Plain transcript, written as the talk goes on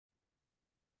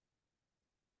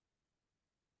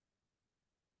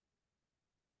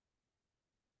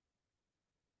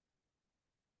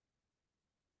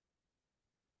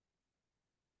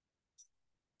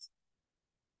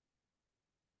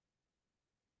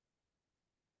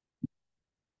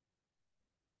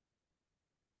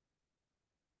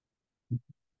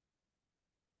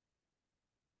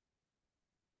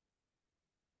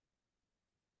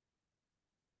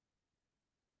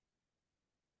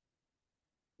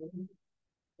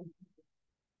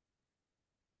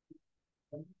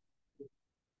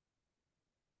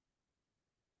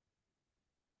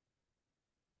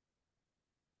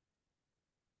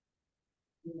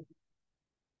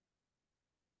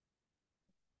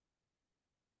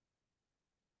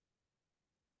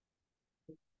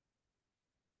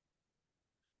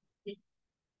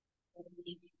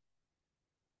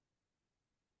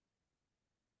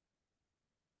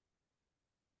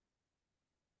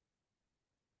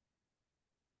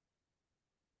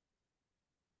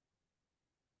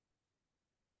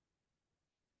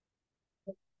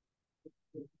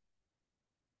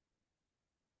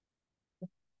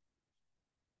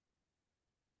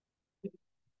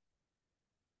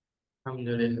الحمد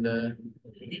لله.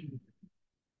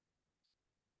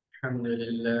 الحمد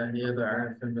لله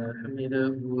يبعث ما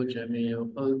حمده جميع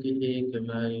خلقه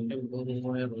كما يحبه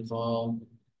ويرضى.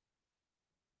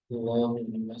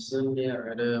 اللهم صل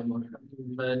على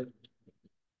محمد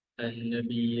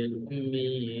النبي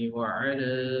الأمي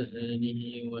وعلى آله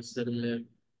وسلم.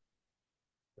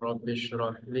 رب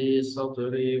اشرح لي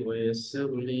صدري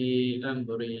ويسر لي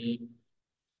أمري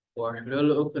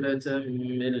واحلل عقدة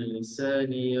من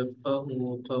لساني يفقه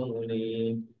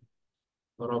قولي.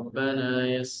 ربنا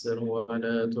يسر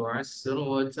ولا تعسر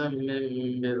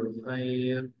وتمم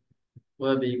بالخير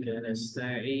وبك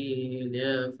نستعين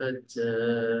يا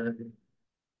فتاه.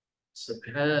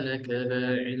 سبحانك لا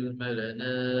علم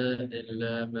لنا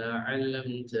إلا ما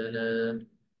علمتنا،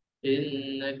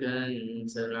 إنك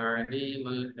أنت العليم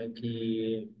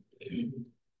الحكيم.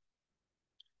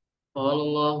 قال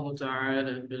الله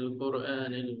تعالى في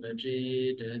القرآن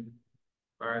المجيد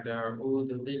بعد أعوذ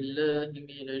بالله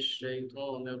من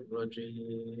الشيطان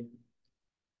الرجيم.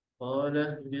 قال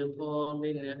اهبطا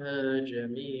منها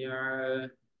جميعا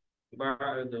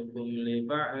بعضكم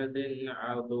لبعض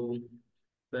عدو،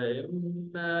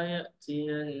 فإما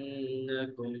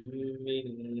يأتينكم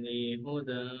مني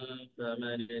هدى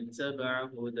فمن اتبع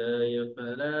هداي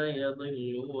فلا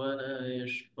يضل ولا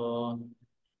يشقى،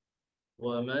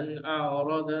 ومن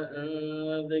أعرض عن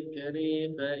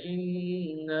ذكري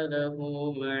فإن له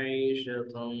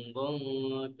معيشة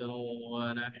ضنكا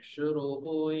ونحشره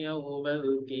يوم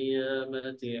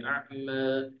القيامة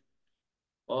أعمى.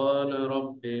 قال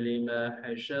رب لما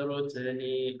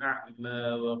حشرتني أعمى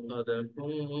وقد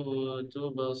كنت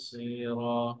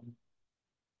بصيرا.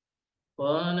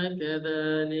 قال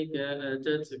كذلك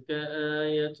أتتك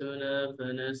آيتنا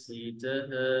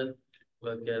فنسيتها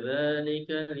وكذلك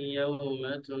اليوم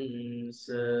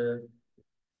تنسى.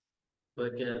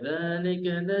 وكذلك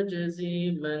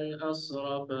نجزي من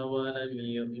أسرف ولم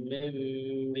يؤمن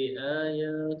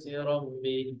بآيات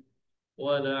ربه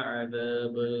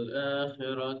ولعذاب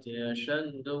الآخرة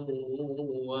أشد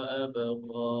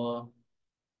وأبقى.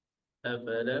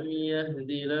 أفلم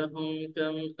يهد لهم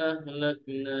كم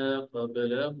أهلكنا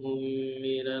قبلهم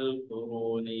من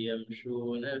القرون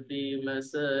يمشون في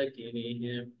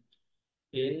مساكنهم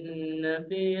إن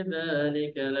في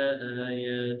ذلك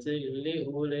لآيات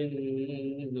لأولي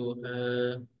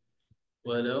النهى.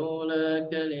 ولولا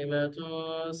كلمة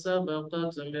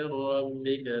سبقت من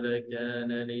ربك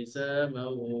لكان لزاما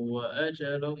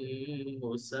وأجل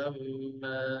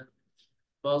مسمى.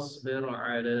 فاصبر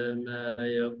على ما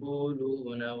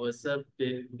يقولون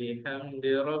وسبح بحمد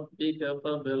ربك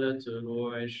قبل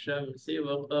طلوع الشمس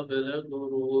وقبل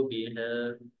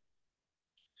غروبها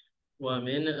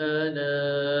ومن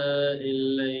آلاء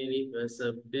الليل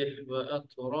فسبح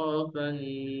وأطراف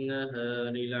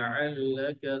النهار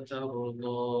لعلك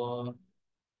ترضى.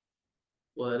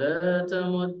 ولا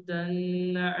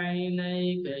تمدن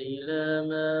عينيك إلى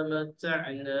ما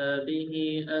متعنا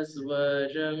به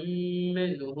أزواجا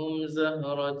منهم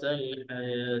زهرة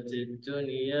الحياة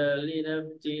الدنيا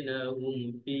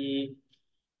لنفتنهم فيه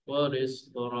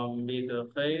ورزق ربك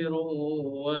خير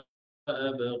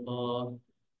وأبقى.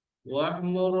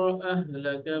 واعمر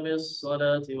أهلك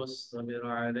بالصلاة واصطبر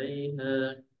عليها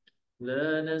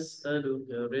لا نسألك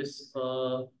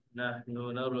رزقا نحن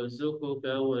نرزقك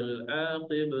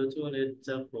والعاقبة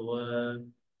للتقوى.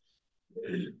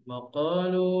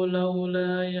 وقالوا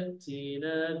لولا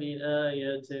يأتينا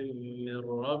بآية من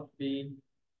ربي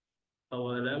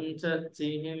أولم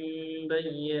تأتهم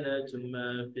بينة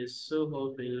ما في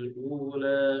الصحف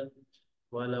الأولى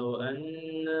ولو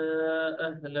أنا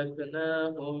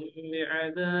أهلكناهم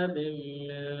بعذاب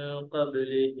من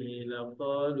قبله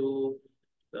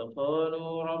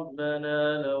فقالوا ربنا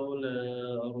لولا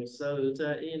أرسلت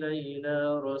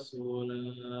إلينا رسولا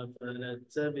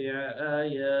فنتبع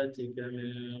آياتك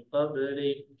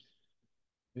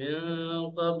من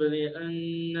قبل أن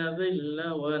نضل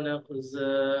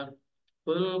ونخزى.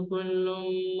 قل كل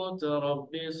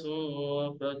متربص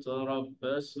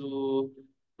فتربصوا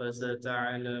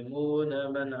فستعلمون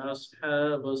من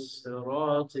أصحاب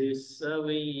الصراط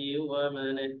السوي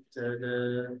ومن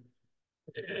اهتدى.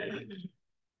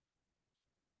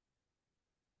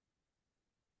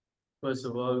 First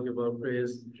of all, give our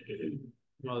praise,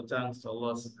 all thanks to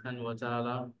Allah subhanahu wa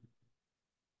ta'ala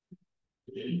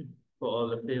for all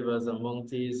the favors and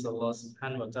bounties Allah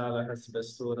subhanahu wa ta'ala has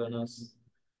bestowed on us.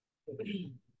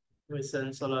 We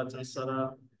send salat and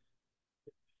salam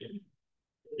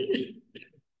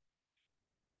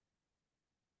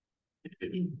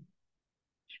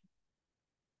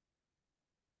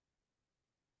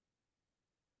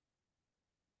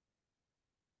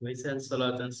We send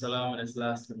salat and salam on his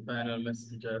last and final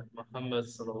messenger, Muhammad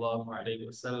sallallahu alayhi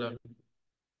wasallam.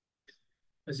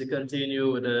 As we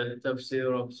continue with the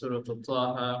Tafseer of Surah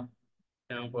Taaha,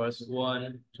 and verse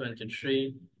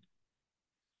 123,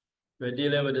 we're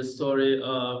dealing with the story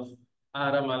of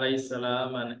Adam alayhi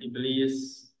salam and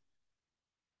Iblis,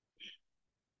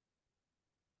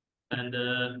 and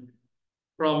the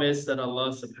promise that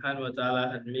Allah subhanahu wa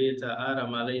ta'ala had made to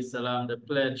Adam alayhi salam, the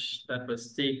pledge that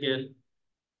was taken,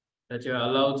 that you're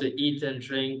allowed to eat and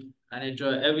drink and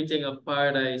enjoy everything of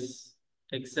paradise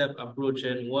except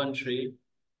approaching one tree.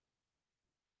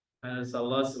 And as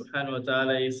Allah subhanahu wa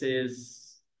ta'ala, He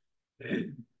says,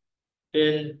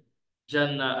 in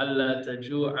Jannah Allah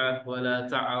taju'a wa la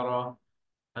ta'ara.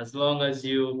 As long as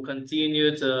you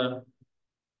continue to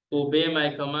obey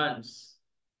my commands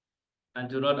and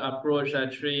do not approach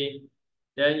that tree,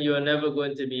 then you're never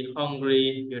going to be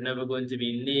hungry, you're never going to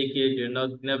be naked,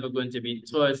 you're never going to be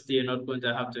thirsty, you're not going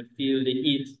to have to feel the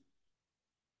heat.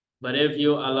 But if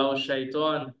you allow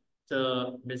shaitan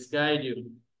to misguide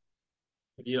you,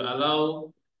 if you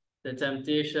allow the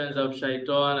temptations of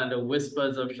shaitan and the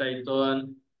whispers of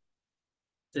shaitan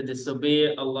to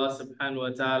disobey Allah subhanahu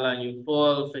wa ta'ala and you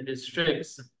fall for his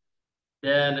tricks,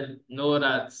 then know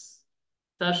that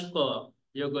tashqa,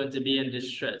 you're going to be in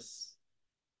distress.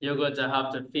 You're going to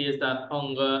have to face that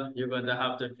hunger. You're going to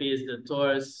have to face the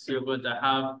thirst. You're going to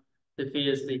have to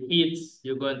face the heat.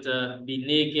 You're going to be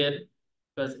naked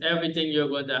because everything you're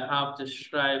going to have to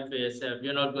strive for yourself.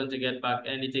 You're not going to get back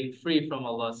anything free from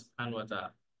Allah subhanahu wa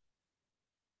ta'ala.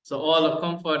 So all the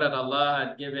comfort that Allah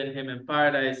had given him in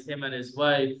paradise, him and his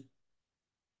wife,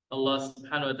 Allah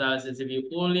subhanahu wa ta'ala says, if you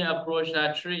only approach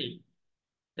that tree,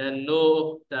 then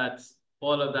know that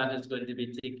all of that is going to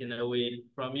be taken away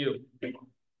from you.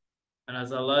 And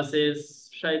as Allah says,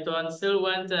 Shaitan still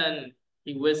went and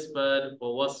he whispered,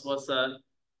 or waswasa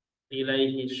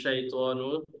ilayhi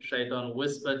shaitanu. Shaitan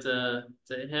whispered to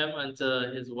him and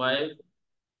to his wife.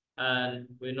 And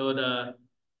we know the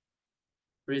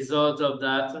result of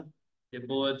that. They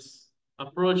both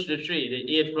approached the tree.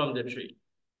 They ate from the tree.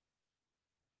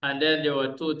 And then they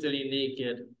were totally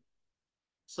naked,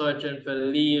 searching for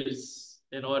leaves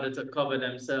in order to cover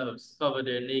themselves, cover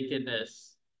their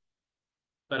nakedness.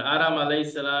 But Adam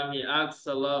alayhi salam, he asked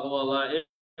Allah, oh Allah,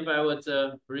 if I were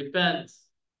to repent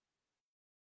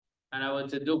and I were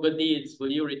to do good deeds,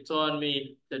 will you return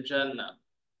me to Jannah?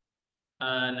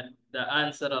 And the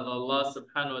answer that Allah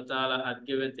subhanahu wa ta'ala had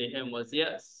given to him was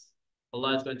yes.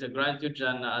 Allah is going to grant you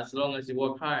Jannah as long as you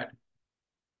work hard.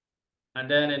 And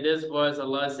then in this verse,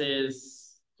 Allah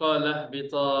says, قَالَ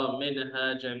اهْبِطَا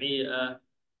مِنْهَا جَمِيعًا.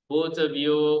 Both of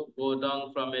you go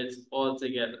down from it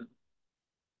altogether.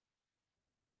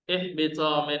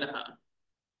 اهْبِطَا مِنْهَا.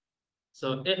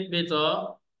 So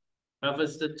اهْبِطَا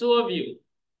refers to two of you.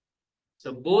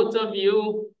 So both of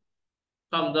you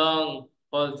come down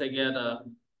altogether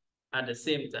at the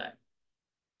same time.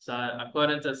 So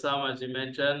according to some, as you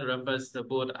mentioned, refers to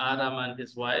both Adam and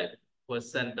his wife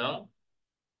was sent down.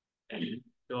 They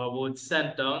were both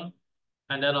sent down.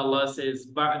 And then Allah says,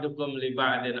 بَعْدُكُمْ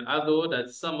لِبَعْدٍ عَدُوٌ,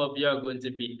 that some of you are going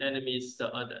to be enemies to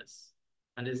others.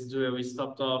 And this is where we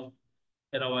stopped off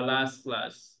in our last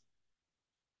class.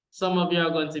 Some of you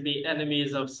are going to be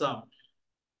enemies of some.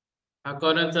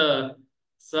 According to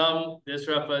some, this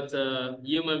refers to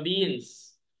human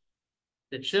beings.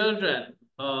 The children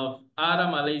of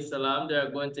Adam alayhi salam, they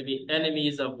are going to be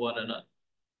enemies of one another.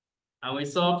 And we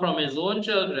saw from his own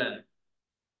children,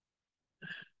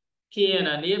 Cain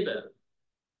and Abel,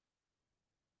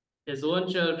 his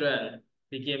own children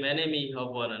became enemy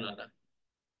of one another.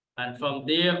 And from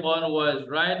there onwards,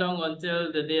 right on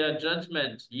until the day of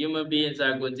judgment, human beings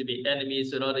are going to be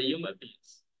enemies with other human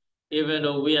beings. Even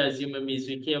though we as human beings,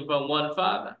 we came from one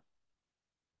father.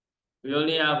 We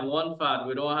only have one father.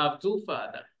 We don't have two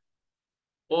fathers.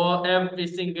 Or every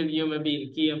single human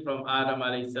being came from Adam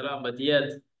alayhi salam, but yet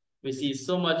we see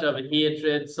so much of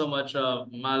hatred, so much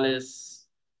of malice,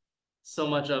 so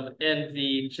much of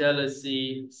envy,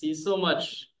 jealousy, see so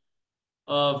much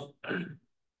of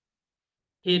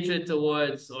hatred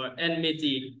towards or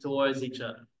enmity towards each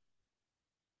other.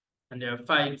 And they're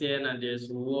fighting and there's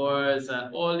wars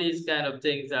and all these kind of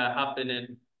things are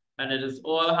happening. And it is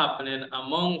all happening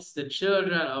amongst the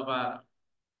children of Adam.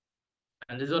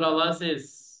 And this is what Allah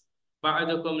says.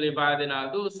 بَعْدُكُمْ لِبَعْدٍ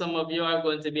عَدُوٌّ. Some of you are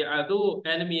going to be adu,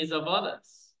 enemies of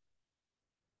others.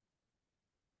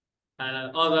 And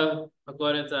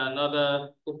according to another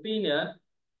opinion,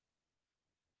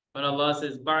 when Allah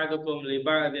says بَعْدُكُمْ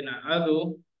لِبَعْدٍ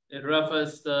عَدُوٌّ, it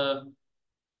refers to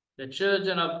the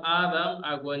children of Adam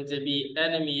are going to be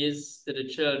enemies to the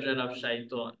children of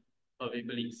Shaitan, of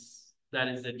Iblis. That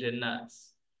is the Jannats.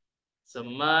 So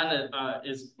man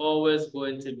is always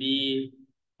going to be,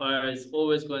 or is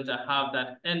always going to have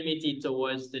that enmity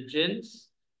towards the jinns,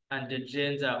 and the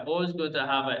jinns are always going to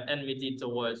have an enmity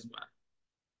towards man.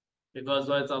 Because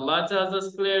what Allah tells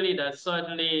us clearly that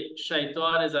certainly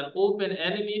Shaitan is an open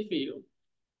enemy for you.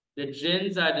 The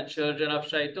jinns are the children of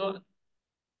Shaitan.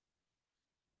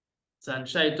 So and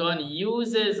Shaitan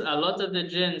uses a lot of the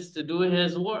jinns to do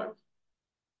his work.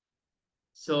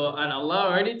 So, and Allah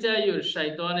already tell you,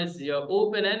 Shaitan is your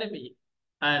open enemy.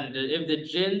 And if the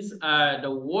jinns are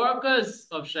the workers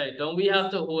of Shaitan, we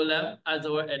have to hold them as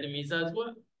our enemies as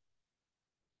well.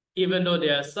 Even though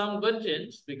there are some good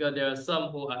jinns, because there are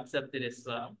some who accepted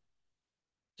Islam.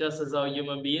 Just as our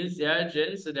human beings, there are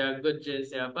jinns, so there are good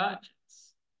jinns, there are bad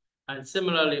jinns. And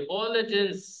similarly, all the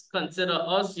jinns consider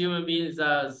us human beings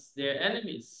as their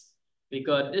enemies,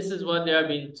 because this is what they are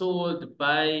being told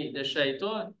by the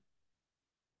Shaitan.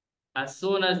 As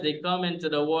soon as they come into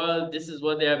the world, this is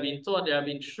what they have been taught. They have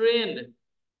been trained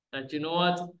that, you know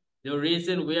what, the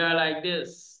reason we are like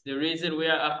this, the reason we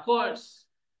are, of course,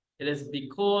 it is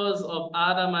because of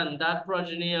Adam and that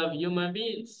progeny of human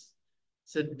beings.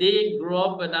 So they grow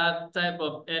up with that type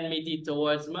of enmity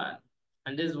towards man.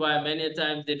 And this is why many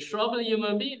times they trouble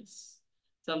human beings.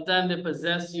 Sometimes they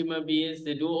possess human beings.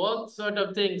 They do all sort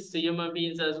of things to human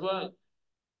beings as well.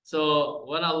 So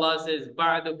when Allah says,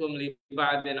 بَعْدُكُمْ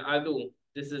لِبَعْدٍ عَدُوٌّ,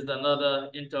 this is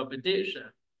another interpretation,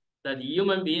 that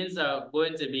human beings are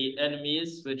going to be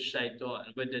enemies with Shaitan,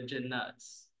 with the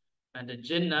Jinnats. And the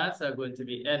Jinnats are going to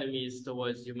be enemies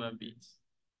towards human beings.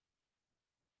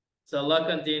 So Allah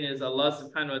continues, Allah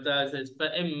subhanahu wa ta'ala says,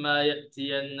 فَإِمَّا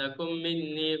يَأْتِيَنَّكُم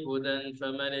مِّنِّي هُدًى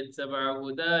فَمَنِ اتَّبَعَ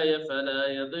هُدَايَ فَلَا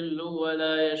يَضِلُّ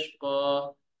وَلَا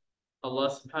يَشْقَى.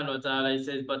 Allah subhanahu wa ta'ala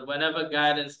says, but whenever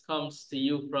guidance comes to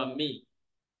you from me,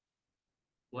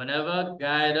 whenever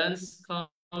guidance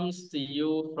comes to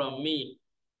you from me,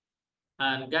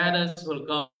 and guidance will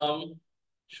come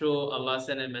through Allah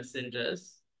sending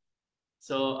messengers.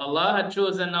 So Allah had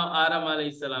chosen now Adam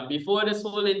alayhi salam. Before this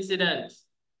whole incident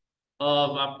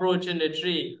of approaching the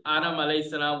tree, Adam alayhi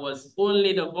salam was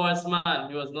only the first man.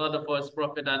 He was not the first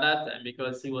prophet at that time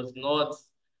because he was not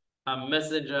a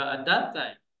messenger at that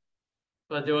time.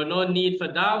 But there was no need for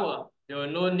dawah. There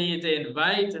was no need to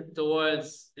invite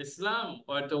towards Islam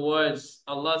or towards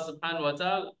Allah subhanahu wa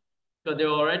ta'ala, because they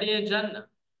were already in Jannah.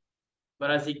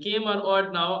 But as he came on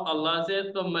earth now, Allah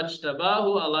said,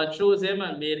 Allah chose him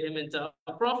and made him into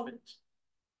a prophet.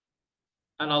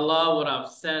 And Allah would have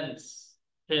sent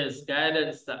his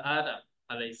guidance to Adam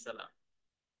alayhi salam.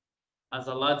 As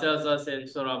Allah tells us in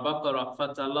Surah Baqarah,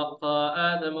 فَتَلَقَّى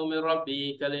آدَمُ مِنْ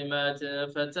رَبِّهِ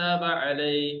كَلِمَاتٍ فَتَابَ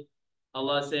عَلَيْهِ.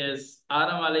 Allah says,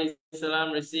 Adam alayhi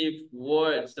salam received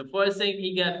words. The first thing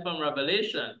he got from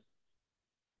revelation,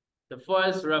 the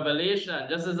first revelation,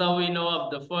 just as how we know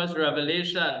of the first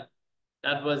revelation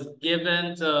that was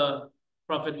given to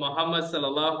Prophet Muhammad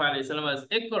sallallahu alayhi wasallam as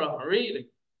Iqra, read.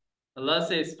 Allah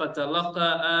says,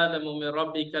 فَتَلَقَّى آدَمُ مِنْ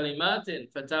رَبِّهِ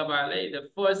كَلِمَاتٍ فَتَابَ عَلَيْهِ. The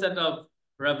first set of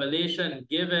revelation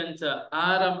given to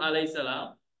Adam alayhi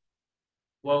salam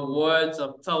were words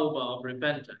of tawbah, of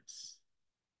repentance.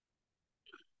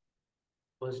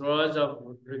 Was words of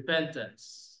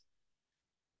repentance.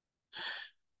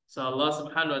 So Allah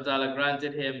subhanahu wa ta'ala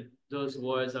granted him those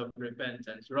words of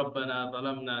repentance. رَبَّنَا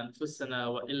ظَلَمْنَا أَنفُسَنَا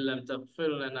وَإِن لَّمْ تَغْفِرْ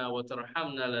لَنَا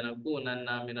وَتَرْحَمْنَا لَنَكُونَنَّ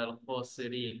مِنَ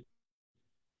الْخَاسِرِينَ.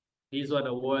 These were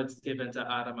the words given to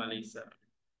Adam alayhi salam.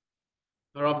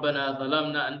 رَبَّنَا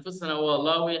ظَلَمْنَا أَنفُسَنَا. Oh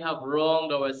Allah, we have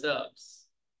wronged ourselves.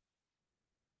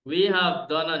 We have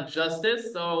done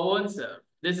injustice to our own self.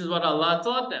 This is what Allah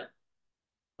taught them.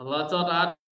 Allah taught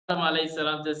Adam alayhi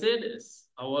salam to say this.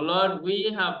 Our Lord,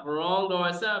 we have wronged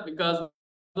ourselves because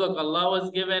look, Allah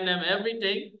was giving them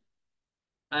everything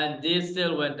and they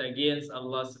still went against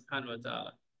Allah subhanahu wa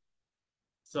ta'ala.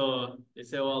 So they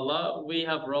say, oh Allah, we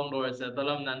have wronged ourselves.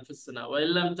 And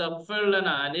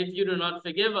if you do not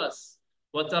forgive us,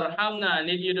 وَتَرْحَمْنَا, and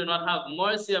if you do not have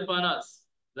mercy upon us,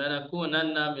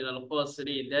 لَنَكُونَنَّ مِنَ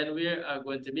الْخَاسِرِينَ, then we are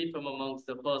going to be from amongst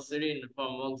the khasirin,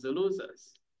 from amongst the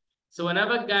losers. So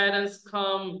whenever guidance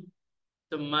comes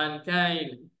to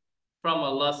mankind from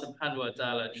Allah subhanahu wa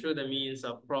ta'ala through the means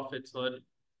of prophethood,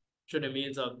 through the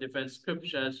means of different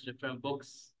scriptures, different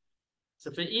books. So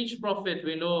for each prophet,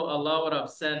 we know Allah would have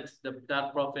sent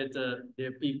that prophet to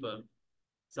their people.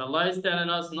 So Allah is telling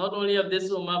us not only of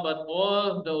this ummah, but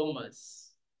all the ummahs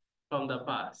from the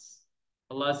past.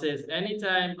 Allah says,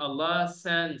 anytime Allah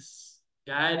sends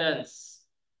guidance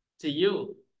to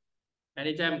you,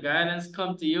 anytime guidance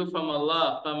comes to you from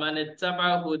Allah, فَمَنِ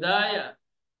اتَّبَعَ هُدَايَ,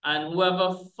 and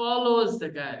whoever follows the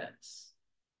guidance.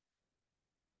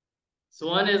 So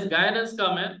one is guidance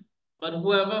coming, but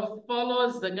whoever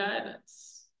follows the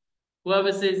guidance,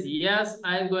 whoever says, yes,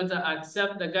 I'm going to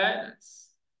accept the guidance.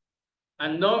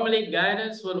 And normally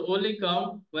guidance will only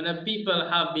come when a people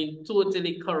have been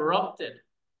totally corrupted.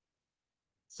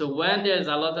 So when there's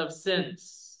a lot of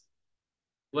sins,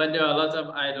 when there are a lot of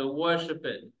idol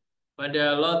worshiping, when there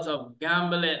are lots of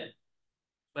gambling,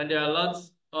 when there are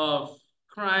lots of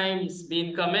crimes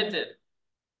being committed,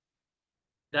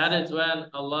 that is when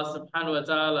Allah subhanahu wa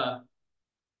ta'ala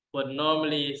would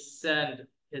normally send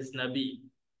his Nabi,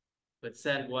 would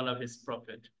send one of his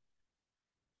prophets.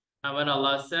 And when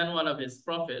Allah sent one of his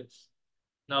prophets,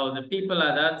 now the people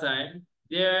at that time,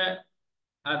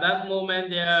 at that moment,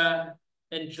 they're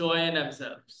enjoying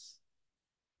themselves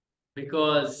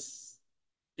because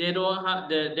they're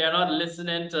not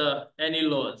listening to any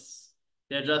laws.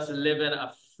 They're just living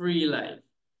a free life.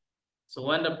 So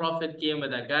when the prophet came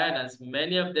with a guidance,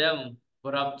 many of them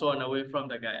would have torn away from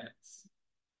the guidance.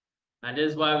 And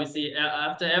this is why we see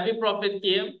after every prophet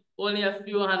came, only a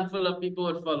few handful of people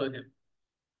would follow him.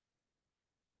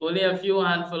 Only a few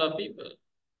handful of people.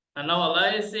 And now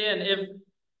Allah is saying, if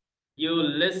you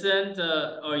listen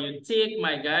to or you take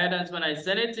my guidance when I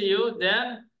send it to you,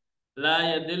 then la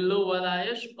yadillu wa la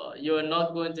yashqa. You are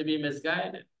not going to be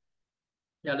misguided.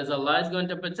 That is, Allah is going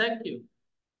to protect you.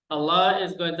 Allah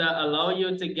is going to allow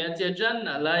you to get your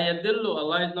Jannah. La yadillu.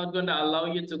 Allah is not going to allow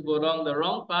you to go down the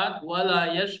wrong path. Wa la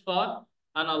yashqa.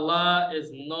 And Allah is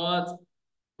not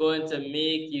going to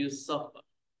make you suffer.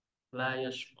 La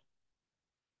yashqa.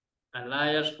 And la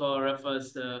yashqa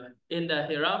refers to in the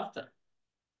hereafter.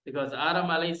 Because Adam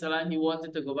alayhi salam, he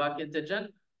wanted to go back into Jannah.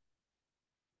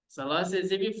 So Allah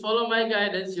says, if you follow my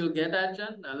guidance, you'll get that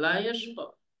Jannah. La yashqa.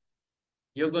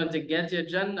 You're going to get your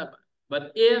Jannah.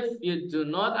 But if you do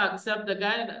not accept the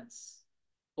guidance,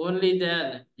 only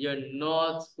then you're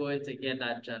not going to get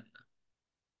that Jannah.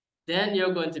 Then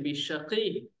you're going to be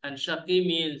shaqi. And shaqi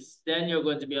means then you're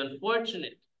going to be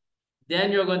unfortunate.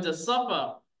 Then you're going to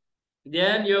suffer.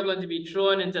 Then you're going to be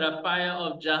thrown into the fire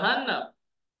of Jahannam.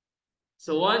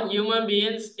 So one human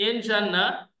beings in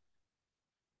Jannah,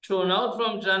 thrown out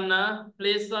from Jannah,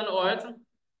 placed on earth,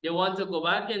 they want to go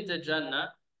back into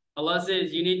Jannah. Allah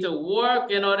says you need to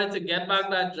work in order to get back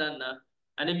that Jannah.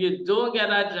 And if you don't get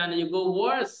that Jannah, you go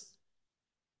worse.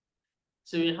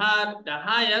 So you had the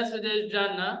highest, which is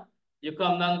Jannah, you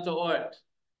come down to earth.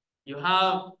 You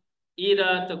have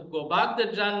either to go back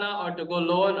to Jannah or to go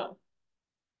lower now.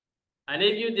 And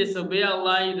if you disobey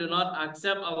Allah, you do not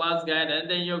accept Allah's guidance,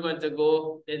 then you're going to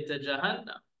go into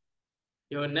Jahannam.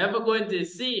 You're never going to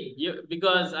see,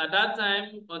 because at that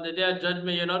time, on the day of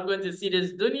judgment, you're not going to see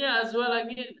this dunya as well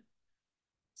again.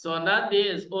 So on that day,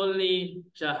 it's only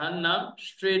Jahannam,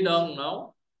 straight down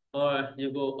now, or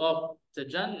you go up to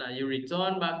Jannah. You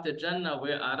return back to Jannah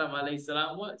where Adam alayhi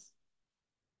salam was.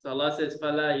 So Allah says,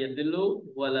 فَلَا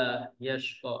يَدِلُّ وَلَا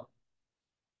يَشْقَى.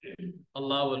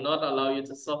 Allah will not allow you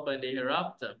to suffer in the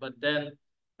hereafter. But then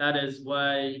that is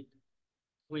why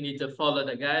we need to follow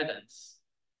the guidance.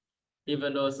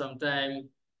 Even though sometimes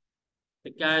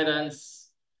the guidance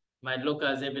might look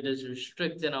as if it is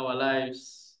restricting our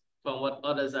lives from what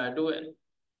others are doing.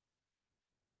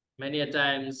 Many a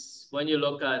times when you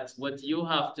look at what you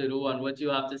have to do and what you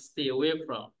have to stay away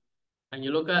from, and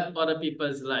you look at other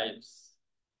people's lives,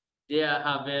 they are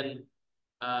having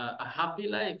a happy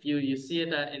life. You see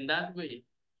it in that way,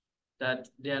 that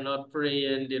they are not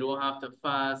praying, they don't have to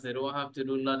fast, they don't have to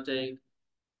do nothing.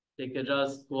 They can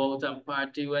just go out and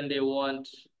party when they want.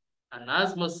 And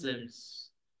as Muslims,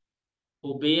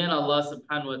 obeying Allah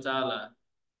subhanahu wa ta'ala,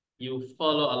 you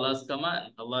follow Allah's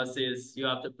command. Allah says you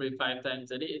have to pray 5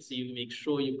 times a day, so you make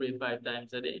sure you pray 5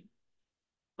 times a day.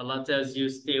 Allah tells you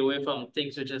stay away from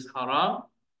things which is haram,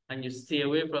 and you stay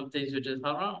away from things which is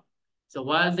haram. So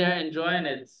while they're enjoying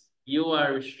it, you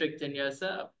are restricting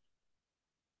yourself.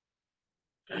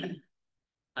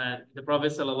 And the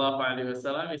Prophet sallallahu alaihi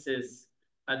wasallam, he says,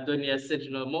 Ad-dunya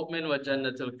sijnul mu'min wa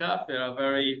jannatul kafir, a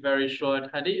very, very short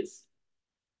hadith.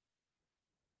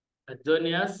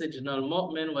 Ad-dunya sijnul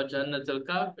mu'min wa jannatul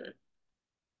kafir.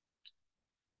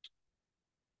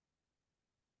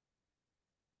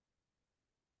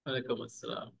 Alaikum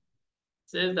assalam.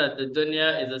 Says that the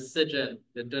dunya is a sijn.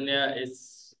 The dunya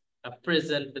is a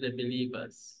prison for the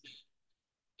believers.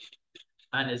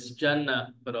 And it's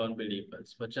Jannah for the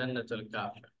unbelievers, for Jannatul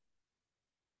Kafir.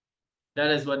 That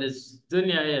is what this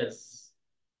dunya is.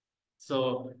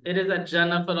 So it is a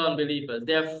Jannah for the unbelievers.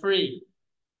 They're free.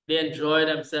 They enjoy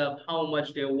themselves how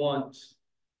much they want.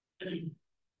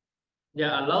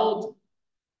 They're allowed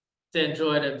to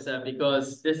enjoy themselves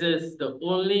because this is the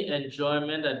only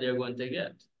enjoyment that they're going to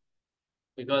get.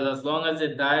 Because as long as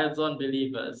it dies on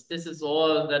believers, this is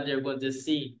all that they're going to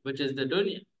see, which is the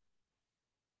dunya.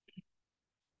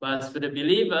 But as for the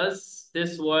believers,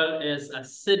 this world is a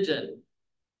sijn,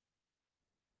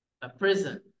 a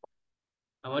prison.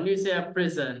 And when you say a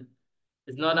prison,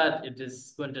 it's not that it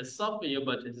is going to suffer you,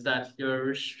 but it's that you're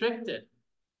restricted.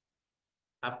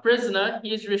 A prisoner,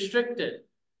 he's restricted.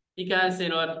 He can't say,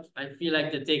 no, I feel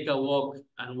like to take a walk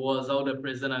and walls out of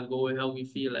prison and go where we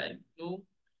feel like. No,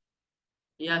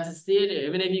 he had to stay there.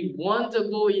 Even if he want to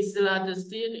go, he still had to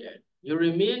stay there. You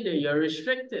remain there, you're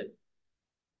restricted.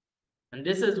 And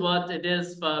this is what it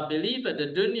is for a believer,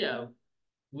 the dunya.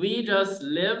 We just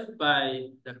live by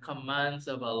the commands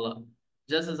of Allah.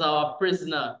 Just as our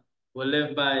prisoner will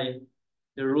live by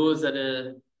the rules of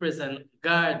the prison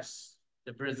guards.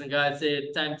 The prison guards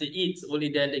say time to eat, only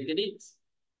then they can eat.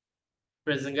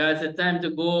 Prison guards say time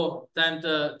to go, time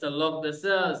to lock the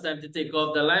cells, time to take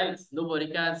off the lights. Nobody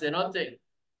can say nothing.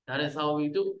 That is how we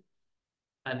do.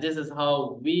 And this is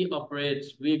how we operate.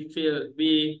 We feel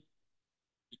we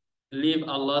leave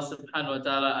Allah subhanahu wa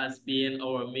ta'ala as being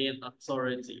our main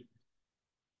authority.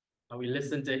 And we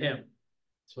listen to him.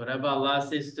 So whatever Allah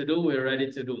says to do, we're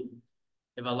ready to do.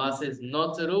 If Allah says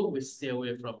not to do, we stay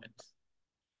away from it.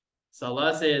 So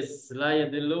Allah says, La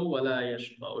yadillu wa la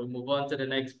yashfa. We move on to the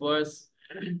next verse.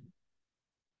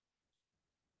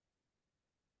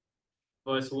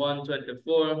 Verse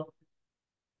 124.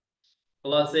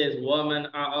 Allah says,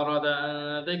 وَمَنْ أَعْرَضَ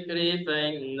عَنْ ذِكْرِي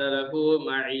فَإِنَّ لَهُ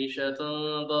مَعِيشَةً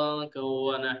ضَنكًا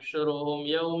وَنَحْشُرُهُمْ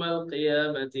يَوْمَ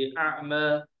الْقِيَامَةِ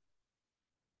أَعْمَى.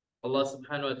 Allah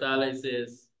subhanahu wa ta'ala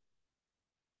says,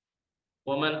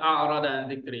 وَمَنْ أَعْرَضَ عَنْ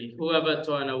ذِكْرِي. Whoever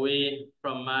turned away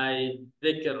from my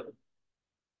dhikr.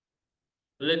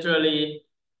 Literally,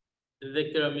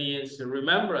 dhikr means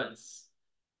remembrance.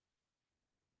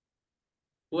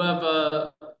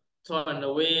 Whoever turned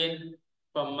away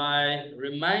from my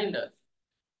reminder.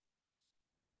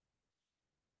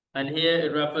 And here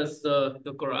it refers to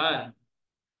the Quran.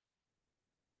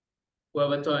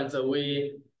 Whoever turns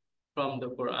away from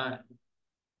the Quran.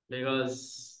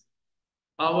 Because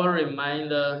our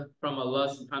reminder from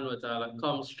Allah subhanahu wa ta'ala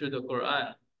comes through the Quran.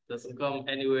 It doesn't come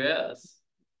anywhere else.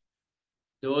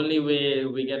 The only way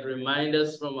we get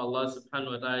reminders from Allah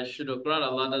subhanahu wa ta'ala is through the Quran.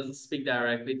 Allah doesn't speak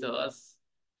directly to us.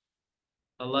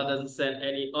 Allah doesn't send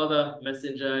any other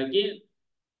messenger again.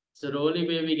 So the only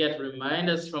way we get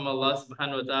reminders from Allah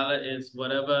subhanahu wa ta'ala is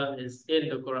whatever is in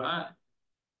the Quran.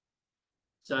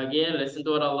 So again, listen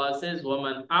to what Allah says,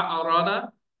 وَمَنْ أَعْرَضَ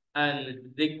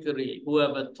عَنْ ذِكْرِي.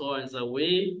 Whoever turns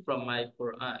away from my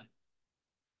Quran.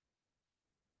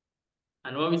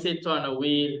 And when we say turn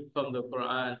away from the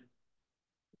Quran,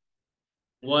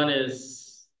 one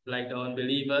is like the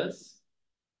unbelievers.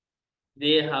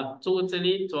 They have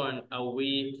totally turned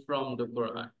away from the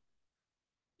Quran.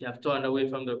 They have turned away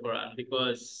from the Quran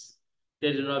because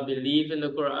they do not believe in the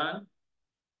Quran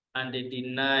and they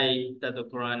deny that the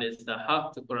Quran is the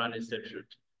haq, the Quran is the truth.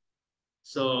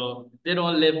 So they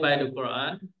don't live by the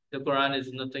Quran. The Quran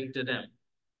is nothing to them.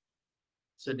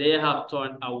 So they have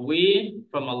turned away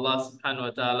from Allah subhanahu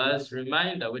wa ta'ala's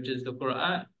reminder, which is the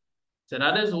Quran. So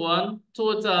that is one,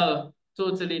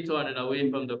 totally turning away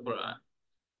from the Quran.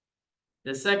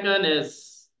 The second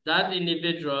is that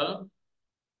individual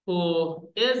who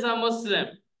is a Muslim,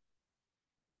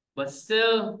 but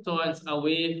still turns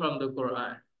away from the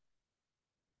Quran.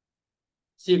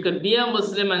 So you could be a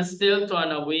Muslim and still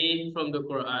turn away from the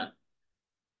Quran.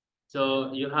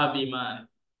 So you have Iman.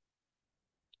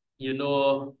 You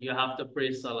know you have to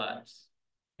pray Salat.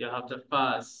 You have to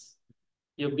fast.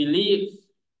 You believe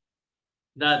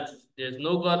that there's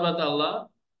no God but Allah,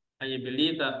 and you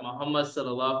believe that Muhammad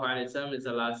sallallahu alaihi wasallam is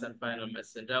the last and final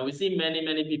messenger. We see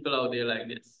many people out there like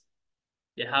this.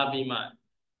 They have Iman.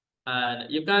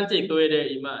 And you can't take away their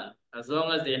Iman. As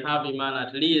long as they have Iman,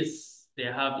 at least they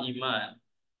have Iman.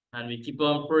 And we keep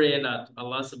on praying that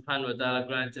Allah subhanahu wa ta'ala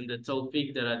grants them the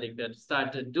tawfiq that they could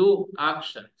start to do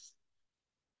actions.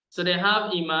 So they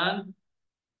have iman,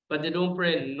 but they don't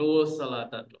pray no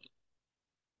salat at all.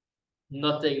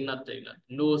 Nothing,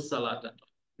 no salat at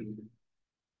all.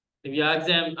 If you ask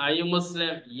them, are you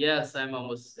Muslim? Yes, I'm a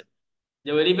Muslim.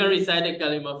 They will even recite the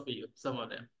kalima for you, some of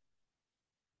them.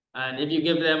 And if you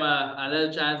give them a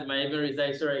little chance, they might even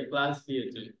recite Surah class for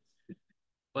you too.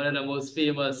 One of the most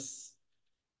famous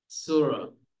Surah.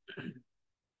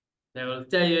 They will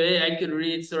tell you, hey, I can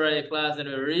read Surah class and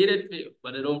they'll read it for you,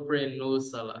 but they don't pray no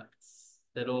salats.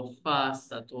 They don't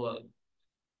fast at all.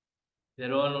 They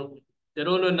don't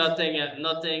do nothing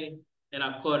in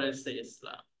accordance to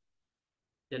Islam.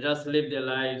 They just live their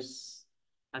lives.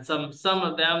 And some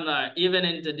of them are even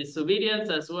into disobedience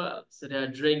as well. So they're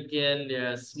drinking,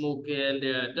 they're smoking,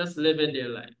 they're just living their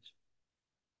life.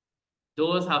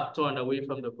 Those have turned away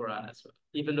from the Quran as well,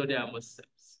 even though they are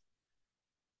Muslims.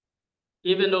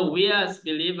 Even though we as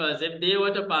believers, if they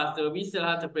were to pass away, we still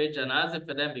have to pray janazah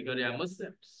for them because they are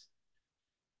Muslims.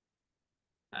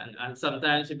 And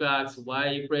sometimes people ask, why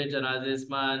you pray janazah this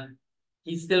man?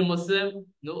 He's still Muslim?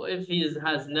 No, if he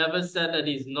has never said that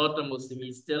he's not a Muslim,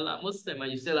 he's still a Muslim,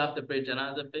 and you still have to pray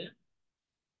janazah for him.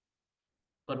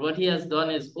 But what he has done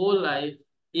his whole life,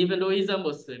 even though he's a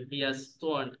Muslim, he has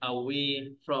turned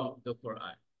away from the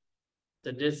Quran.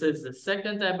 So this is the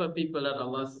second type of people that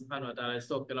Allah subhanahu wa ta'ala is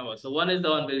talking about. So one is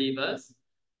the unbelievers,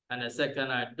 and the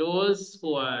second are those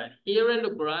who are hearing the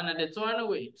Quran and they turn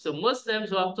away. So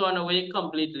Muslims who have turned away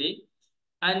completely,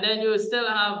 and then you still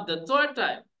have the third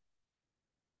type.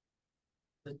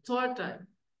 The third type.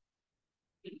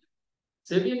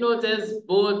 So if you notice,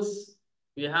 both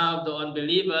we have the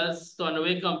unbelievers turn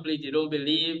away completely, don't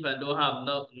believe and don't have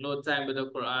no time with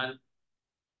the Quran.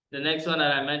 The next one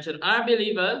that I mentioned are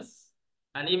believers.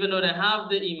 And even though they have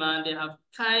the iman, they have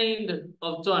kind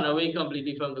of turned away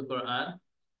completely from the Quran.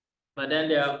 But then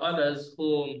there are others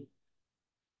who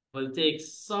will take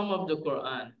some of the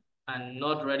Quran and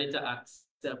not ready to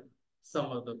accept some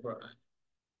of the Quran.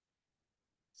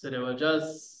 So they will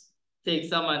just take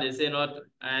some and they say, not,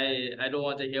 I don't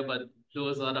want to hear but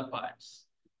those other parts.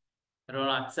 I don't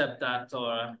accept that,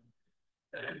 or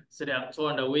so they have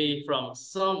turned away from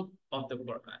some of the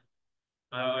Quran.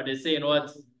 Or they say, you know what,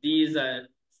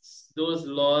 those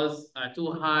laws are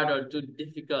too hard or too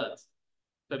difficult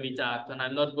for me to act on.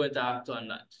 I'm not going to act on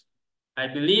that. I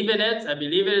believe in it. I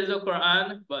believe it is the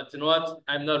Quran, but you know what?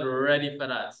 I'm not ready for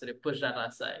that. So they push that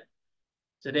aside.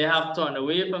 So they have turned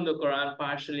away from the Quran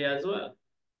partially as well.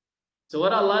 So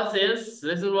what Allah says,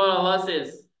 listen to what Allah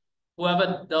says.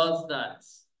 Whoever does that,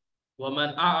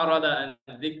 وَمَنْ أَعْرَضَ عَنْ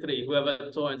ذِكْرِي,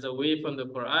 whoever turns away from the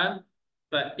Quran,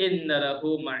 فَإِنَّ لَهُ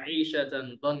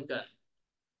مَعِيشَةً ضَنْكًا.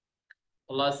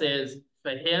 Allah says,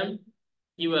 for him,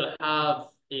 he will have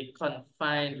a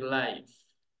confined life.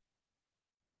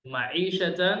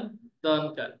 Ma'ishatan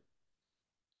Duncan.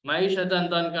 Ma'ishatan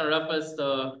Duncan refers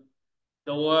to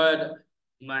the word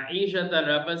Ma'ishatan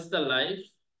refers to life,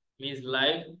 means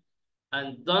life,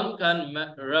 and Duncan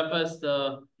refers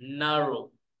to narrow,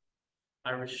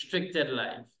 a restricted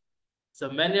life.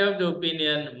 So many of the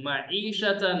opinion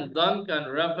Ma'ishatan Duncan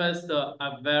refers to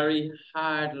a very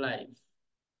hard life,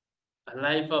 a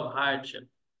life of hardship.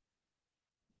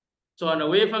 Turn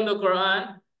away from the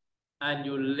Quran and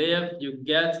you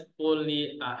get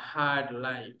only a hard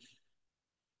life.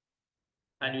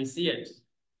 And you see it.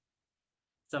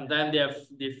 Sometimes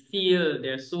they feel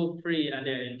they're so free and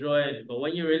they're enjoying it. But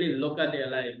when you really look at their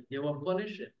life, they were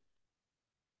punished.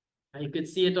 And you could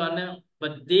see it on them.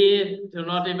 But they do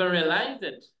not even realize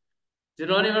it. They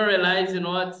don't even realize, you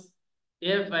know what?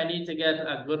 If I need to get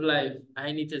a good life,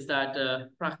 I need to start to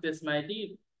practice my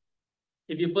deen.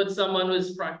 If you put someone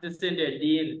who's practicing their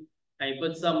deen, and you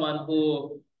put someone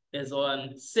who is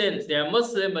on sins, they are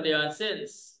Muslim, but they are on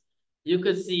sins, you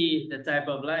could see the type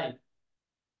of life.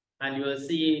 And you will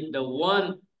see the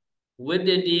one with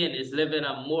the deen is living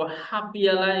a more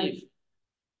happier life.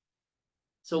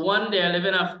 So one, they are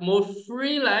living a more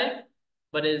free life,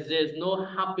 but there's no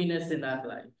happiness in that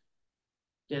life.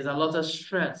 There's a lot of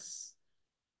stress,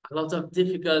 a lot of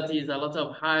difficulties, a lot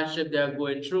of hardship they are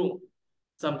going through.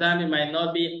 Sometimes it might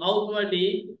not be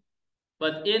outwardly,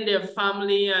 but in their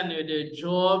family and their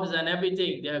jobs and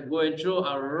everything, they are going through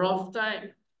a rough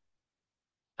time.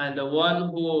 And the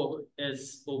one who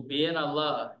is obeying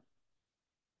Allah,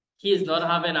 he is not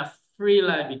having a free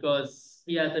life because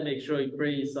he has to make sure he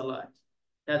prays a lot.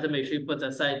 He has to make sure he puts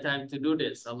aside time to do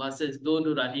this. Allah says, don't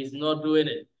do that. He's not doing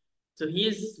it. So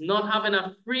he's not having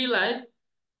a free life,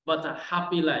 but a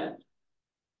happy life.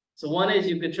 So one is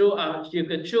you could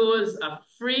choose a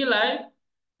free life,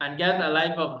 and get a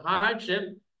life of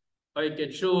hardship, or you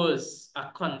could choose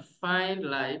a confined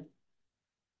life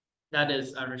that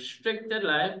is a restricted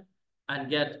life and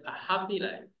get a happy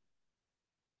life.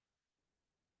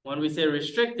 When we say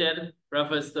restricted,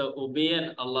 refers to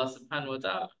obeying Allah subhanahu wa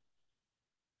ta'ala.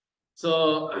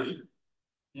 So,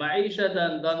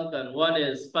 Ma'ishatan Duncan, one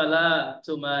is Fala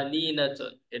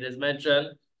Tumaninatun. It is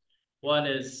mentioned, one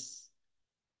is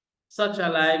such a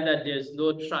life that there's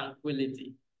no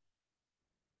tranquility.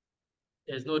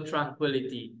 There's no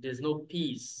tranquility. There's no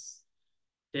peace.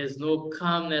 There's no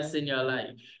calmness in your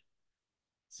life.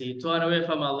 So you turn away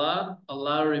from Allah,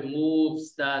 Allah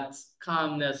removes that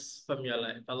calmness from your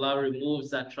life. Allah removes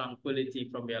that tranquility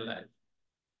from your life.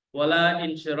 Wala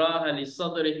inshiraha li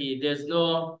sadrihi. There's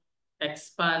no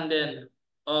expanding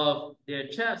of their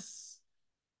chests.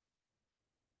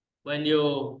 When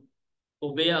you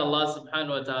obey Allah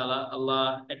subhanahu wa ta'ala,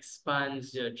 Allah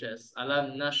expands your chest.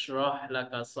 Alam nashrah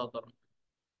laka sadr.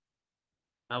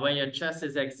 And when your chest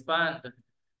is expanded,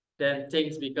 then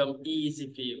things become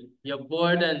easy for you. Your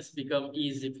burdens become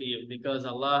easy for you because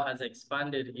Allah has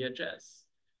expanded your chest.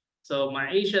 So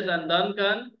ma'ishatan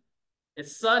dankan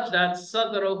is such that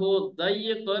sadruhu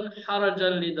dayyikun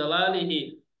harajan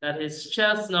lidalalihi, that his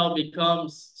chest now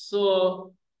becomes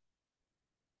so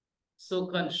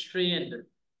constrained,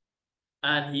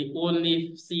 and he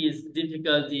only sees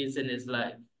difficulties in his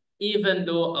life, even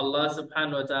though Allah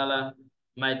subhanahu wa ta'ala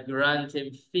might grant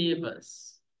him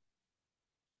favors.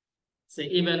 So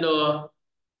even though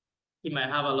he might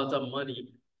have a lot of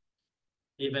money,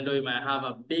 even though he might have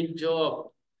a big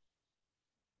job,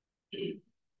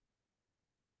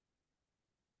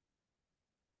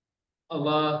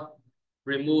 Allah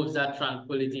removes that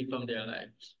tranquility from their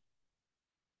lives.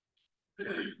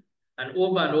 And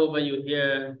over you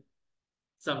hear,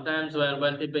 sometimes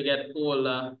when people get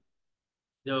older,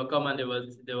 they will come and they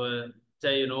will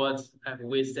say, you know what, I've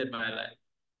wasted my life.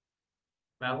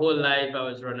 My whole life I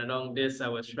was running on this, I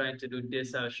was trying to do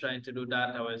this, I was trying to do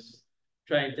that, I was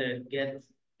trying to get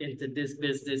into this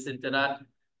business, into that.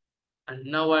 And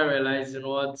now I realize, you know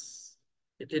what,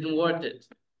 it didn't worth it.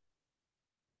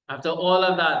 After all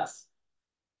of that,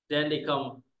 then they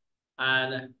come,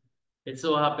 and it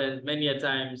so happens many a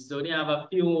times they only have a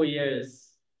few years,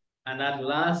 and that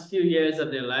last few years of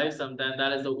their life, sometimes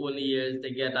that is the only years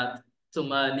they get that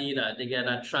tumanina, they get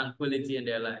that tranquility in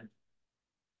their life.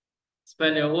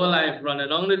 Spend your whole life running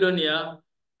down the dunya,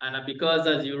 and because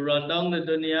as you run down the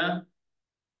dunya,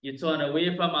 you turn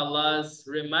away from Allah's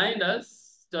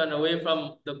reminders, turn away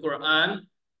from the Quran,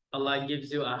 Allah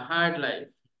gives you a hard life.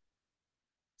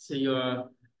 So you're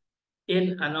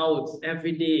in and out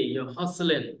every day, you're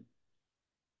hustling.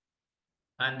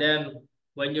 And then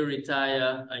when you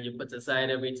retire and you put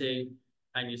aside everything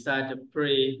and you start to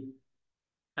pray,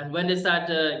 and when they start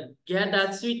to get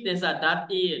that sweetness at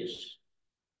that age,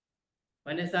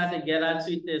 when they start to get that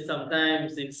sweetness,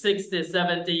 sometimes in 60,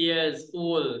 70 years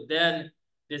old, then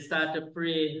they start to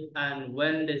pray, and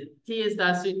when they taste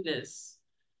that sweetness,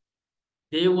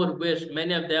 they would wish,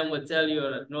 many of them would tell you,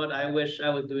 Lord, I wish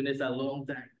I was doing this a long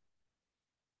time.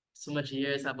 So much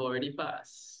years have already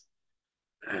passed.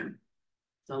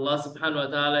 So Allah subhanahu wa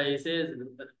ta'ala, He says,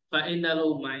 فَإِنَّ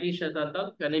لَهُ مَعِيشَةً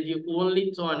ضَنْكًا. And if you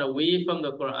only turn away from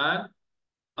the Quran,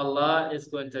 Allah is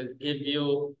going to give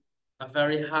you a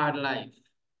very hard life,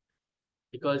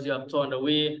 because you have turned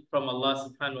away from Allah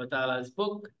subhanahu wa ta'ala's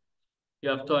book.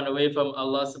 You have turned away from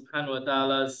Allah subhanahu wa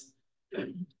ta'ala's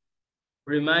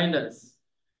reminders.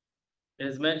 It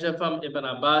is mentioned from Ibn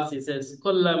Abbas, he says,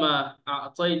 كُلَّمَا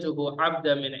أَعْطَيْتُهُ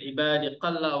عَبْدًا مِنْ عِبَادِ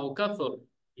قَلَّ أَوْ كَثُرٍ.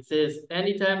 He says,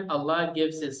 anytime Allah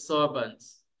gives his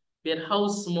servants, be it how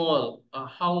small or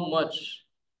how much,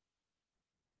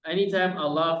 anytime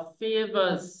Allah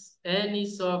favors any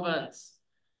servants,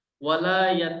 وَلَا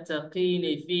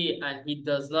يَتَّقِينِ فِي, and he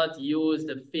does not use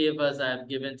the favors I have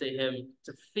given to him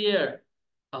to fear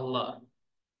Allah,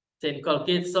 to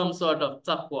inculcate some sort of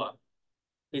taqwa.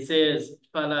 He says,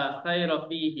 فَلَا خَيْرَ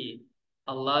فِيهِ.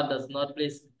 Allah does not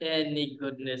place any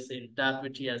goodness in that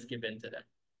which He has given to them.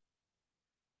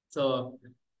 So,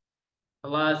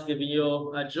 Allah has given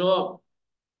you a job.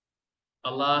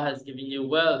 Allah has given you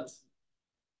wealth.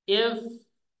 If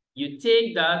you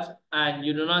take that and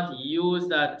you do not use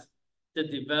that to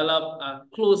develop a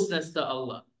closeness to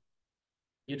Allah,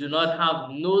 you do not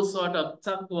have no sort of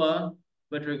taqwa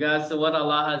with regards to what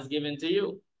Allah has given to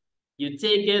you. You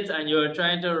take it and you're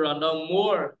trying to run down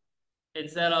more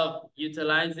instead of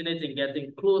utilizing it and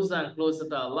getting closer and closer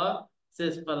to Allah. It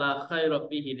says, فَلَا خَيْرَ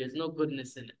فِيهِ. There's no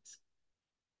goodness in it.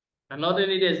 And not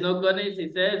only there's no goodness,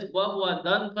 he says, وَهُوَ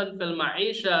دَنْفًا فِي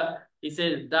الْمَعِيشَةِ. He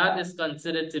says that is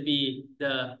considered to be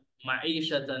the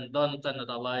ma'ishatan dankan that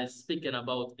Allah is speaking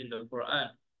about in the Quran.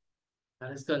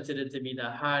 That is considered to be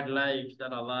the hard life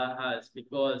that Allah has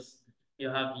because you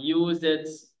have used it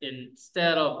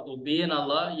instead of obeying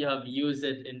Allah, you have used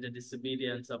it in the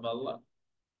disobedience of Allah.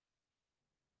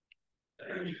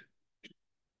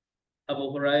 Abu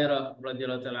Hurairah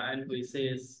radiallahu ta'ala anhu, he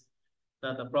says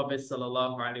that the Prophet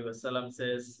sallallahu alaihi wasallam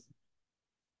says,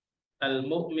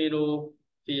 Al-mu'minu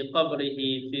fi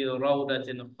qabrihi fi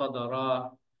rawdatin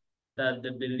khadara, that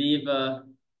the believer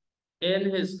in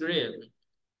his grave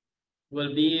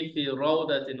will be fi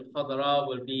rawdatin khadra,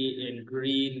 will be in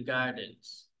green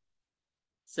gardens.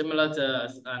 Similar to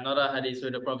another hadith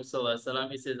where the Prophet ﷺ,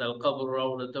 he says, Al-qabr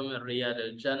rawdatun min riyad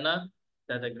al-jannah,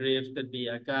 that the grave could be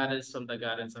a gardens from the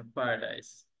gardens of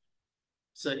paradise.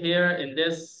 So here in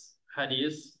this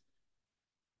hadith,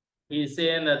 he's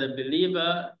saying that the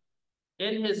believer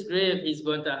in his grave, he's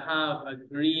going to have a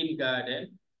green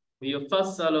garden.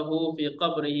 وَيُفَصَّلُهُ فِي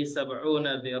قَبْرِهِ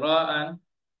سَبْعُونَ ذِرَاءً,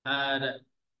 and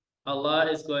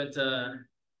Allah is going to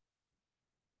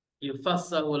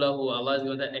Allah is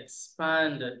going to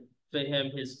expand for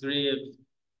him his grave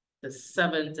to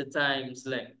 70 times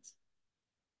length.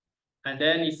 And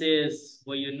then he says,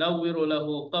 وَيُنَوِّرُ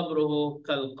لَهُ قَبْرُهُ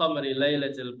كَالْقَمْرِ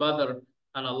لَيْلَةِ الْبَدْرِ,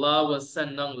 and Allah will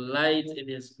send down light in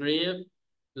his grave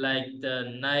like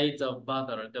the night of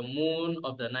Badr, the moon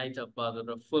of the night of Badr,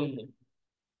 the full moon.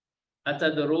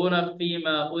 أَتَدْرُونَ فِي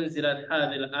مَا أُنزِلَتْ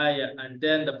هَذِهِ الْآيَةِ, and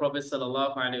then the Prophet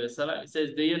sallallahu alaihi wasallam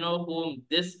says, do you know whom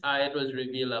this ayat was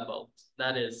revealed about?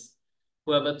 That is,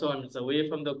 whoever turns away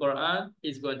from the Quran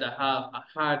is going to have a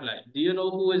hard life. Do you know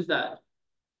who is that?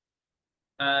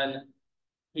 And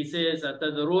he says,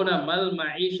 أَتَدْرُونَ مَا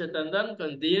الْمَعِيشَةَ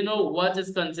دَنْكَ, do you know what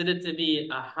is considered to be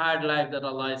a hard life that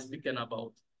Allah is speaking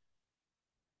about?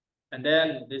 And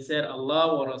then they said,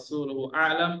 Allah wa Rasuluhu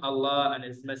a'lam, Allah and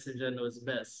His Messenger knows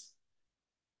best.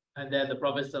 And then the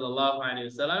Prophet sallallahu alaihi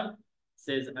wasallam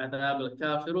says, "Adab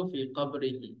al-kafiru fi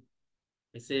qabrihi."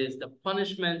 He says the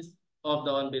punishment of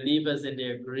the unbelievers in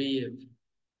their grave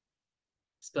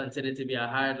is considered to be a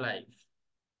hard life.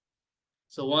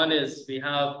 So one is we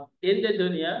have in the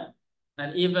dunya,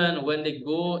 and even when they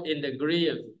go in the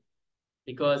grave,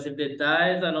 because if they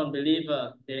die as an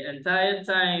unbeliever, the entire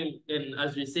time in,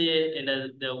 as we say in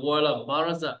the world of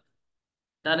barzakh,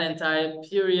 that entire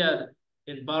period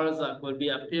in barzakh will be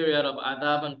a period of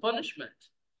adab and punishment.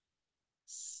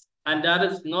 And that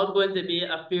is not going to be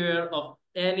a period of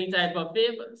any type of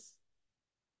favors.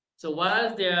 So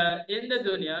whilst they are in the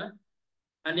dunya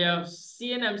and they are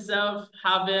seeing themselves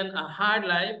having a hard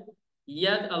life,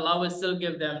 yet Allah will still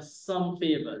give them some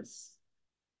favors.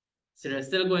 So they're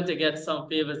still going to get some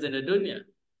favors in the dunya.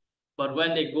 But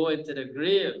when they go into the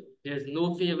grave, there's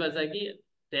no favors again.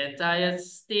 The entire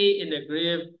stay in the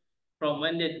grave from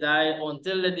when they die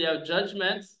until the day of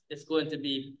judgment is going to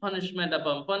be punishment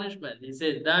upon punishment. He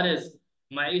says that is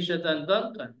ma'ishatan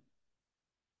dankan.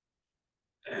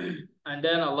 And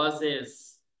then Allah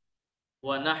says,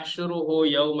 وَنَحْشُرُهُ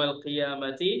يَوْمَ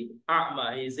الْقِيَامَةِ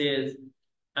أَعْمَى. He says,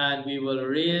 and we will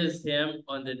raise him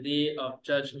on the day of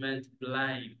judgment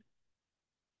blind.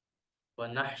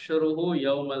 وَنَحْشُرُهُ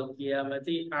يَوْمَ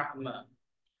الْقِيَامَةِ أَعْمَى.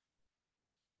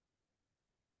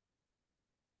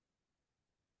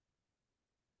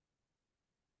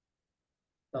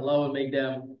 Allah will make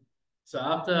them. So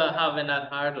after having that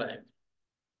hard life,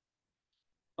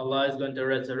 Allah is going to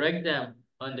resurrect them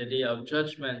on the day of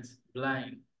judgment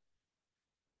blind.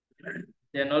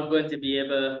 They're not going to be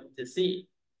able to see.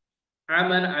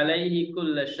 Aman alayhi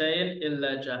kulla shayin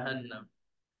illa jahannam.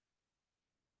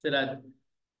 So that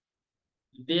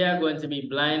they are going to be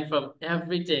blind from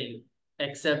everything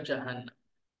except Jahannam.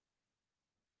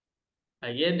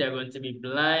 Again, they're going to be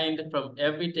blind from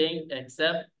everything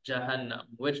except Jahannam,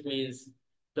 which means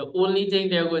the only thing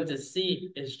they're going to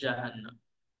see is Jahannam.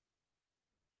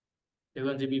 They're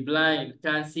going to be blind,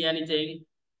 can't see anything.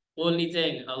 Only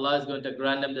thing Allah is going to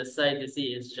grant them the sight to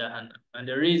see is Jahannam. And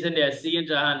the reason they're seeing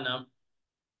Jahannam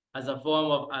as a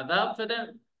form of adab for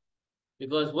them,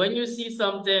 because when you see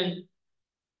something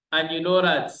and you know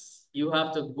that you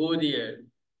have to go there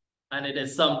and it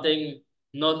is something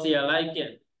not to your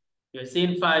liking, you're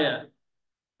seeing fire,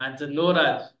 and to know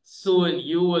that soon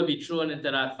you will be thrown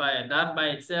into that fire, that by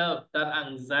itself, that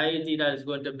anxiety that is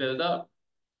going to build up,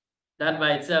 that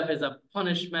by itself is a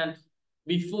punishment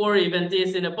before even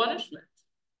tasting the punishment.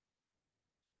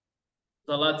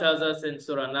 So Allah tells us in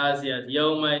Surah Naziyat,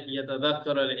 يَوْمَ يَتَذَكَّرَ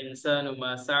الْإِنسَانُ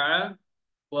مَا سَعَى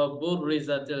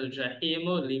وَبُرِّزَتِ الْجَحِيمُ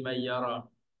لِمَنْ يَرَى.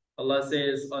 Allah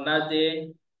says, on that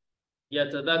day,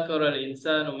 يَتَذَكَّرَ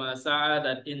الْإِنسَانُ مَا سَعَى,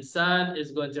 that insan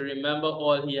is going to remember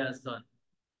all he has done.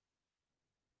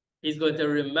 That insan is going to remember all he has done. And the reason they are seeing Jahannam as a form of adab for them, because when you see something and you know that you have to go there and it is something not to your liking, you're seeing fire, and to know that soon you will be thrown into that fire, that by itself is a punishment before even tasting the punishment. So Allah tells us in Surah Naziyat, يَوْمَ يَتَذَكَّرَ الْإِنسَانُ مَا سَعَى وَبُرِّزَتِ الْجَحِيمُ لِمَنْ يَرَى. Allah says, on that day, يَتَذَكَّرَ الْإِنسَانُ مَا سَعَى, that He's going to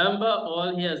remember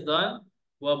all he has done.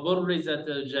 وَبُرِّزَتِ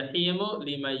الْجَحِيمُ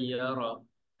لِمَنْ يَرَى.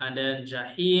 And then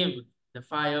Jahim, the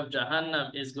fire of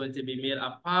Jahannam, is going to be made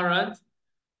apparent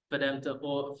for them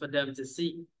to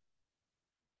see.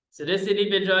 So this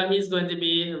individual, he's going to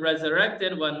be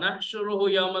resurrected. وَنَحْشُرُهُ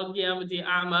يَوْمَ الْقِيَامَةِ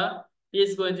أَعْمَى.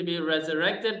 He's going to be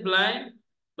resurrected blind,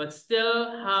 but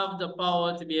still have the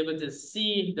power to be able to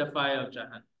see the fire of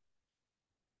Jahannam.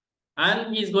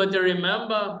 And he's going to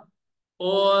remember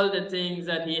all the things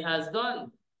that he has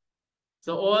done.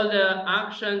 So all the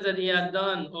actions that he had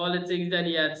done, all the things that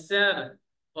he had said,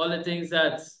 all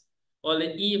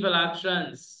the evil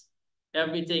actions,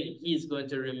 everything he's going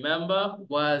to remember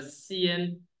was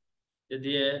seeing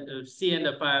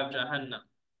the fire of Jahannam.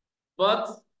 But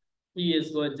he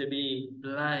is going to be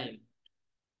blind.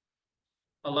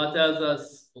 Allah tells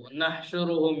us,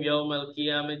 نَحْشُرُهُمْ يَوْمَ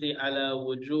الْقِيَامَةِ عَلَى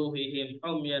وُجُوهِهِمْ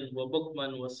حُمْيًا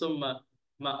وَبُكْمًا وَسُمًّا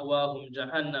مَأْوَاهُمْ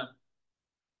جَهَنَّمْ.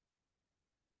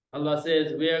 Allah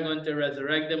says, we are going to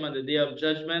resurrect them on the day of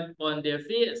judgment on their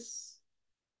face.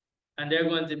 And they're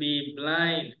going to be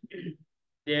blind.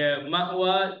 Their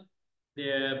ma'wa,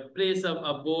 their place of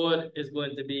abode, is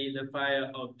going to be the fire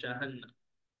of Jahannam.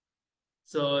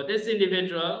 So this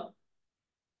individual,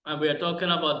 and we are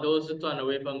talking about those who turn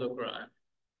away from the Quran.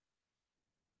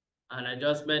 And I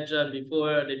just mentioned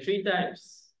before the three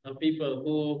types of people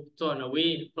who turn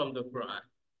away from the Quran.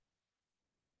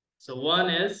 So one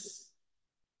is,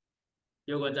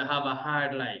 you're going to have a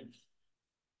hard life.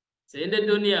 So in the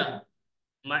dunya,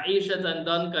 ma'ishatan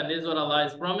dankan, this is what Allah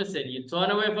is promising. You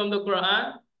turn away from the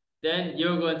Quran, then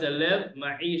you're going to live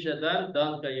ma'ishatan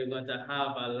dankan. You're going to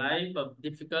have a life of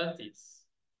difficulties.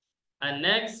 And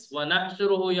next, وَنَحْشُرُهُ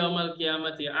يَوْمَ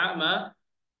الْقِيَامَةِ أَعْمَى.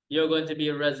 You're going to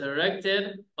be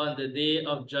resurrected on the day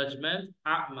of judgment,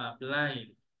 a'ma,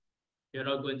 blind. You're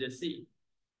not going to see.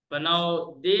 But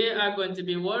now they are going to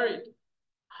be worried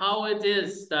how it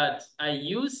is that I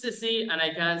used to see and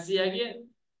I can't see again.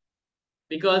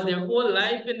 Because their whole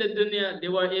life in the dunya, they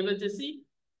were able to see.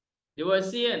 They were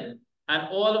seeing. And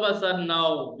all of a sudden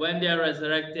now, when they're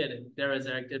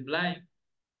resurrected blind.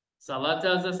 So Allah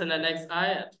tells us in the next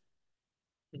ayat,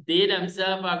 they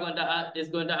themselves is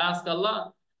going to ask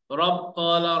Allah,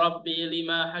 قال ربي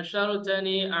لما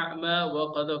حشرتني أعمى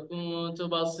وقد كنت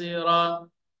بصيرا.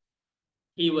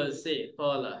 He will say,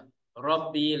 قال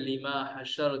ربي لما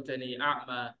حشرتني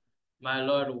أعمى. My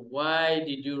Lord, why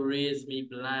did you raise me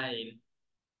blind?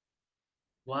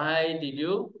 Why did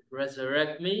you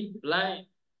resurrect me blind?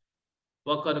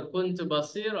 وقد كنت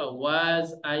بصيرا,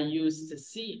 was I used to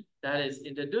see. That is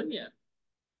in the dunya.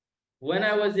 When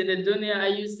I was in the dunya, I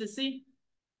used to see.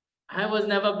 I was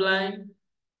never blind.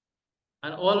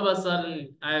 And all of a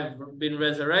sudden, I've been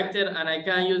resurrected and I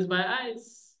can't use my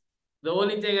eyes. The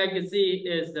only thing I can see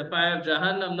is the fire of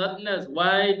Jahannam, nothing else.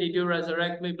 Why did you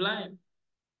resurrect me blind?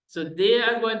 So they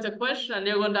are going to question,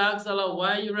 they're going to ask Allah,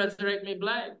 why you resurrect me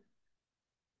blind?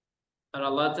 And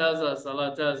Allah tells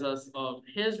us of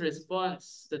his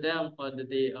response to them on the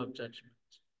day of judgment.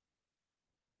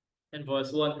 In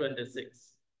verse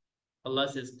 126, Allah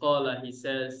says, Qala, he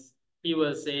says, he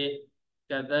will say,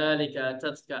 كَذَلِكَ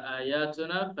أَتَتْكَ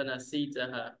آيَاتُنَا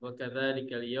فَنَسِيتَهَا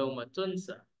وَكَذَلِكَ الْيَوْمَ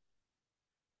تُنْسَى.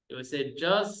 He will say,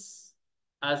 just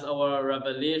as our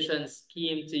revelations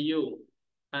came to you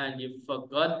and you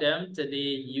forgot them,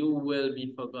 today you will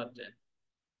be forgotten.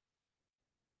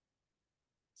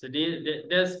 So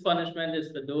this punishment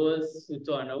is for those who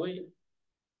turn away.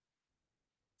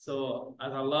 So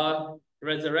as Allah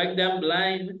resurrect them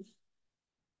blind,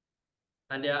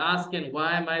 and they're asking,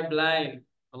 why am I blind?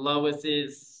 Allah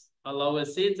will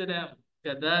say to them,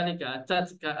 كَذَلِكَ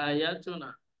أَتَتْكَ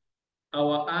آيَاتُنَا.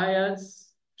 Our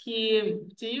ayats came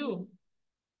to you.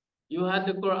 You had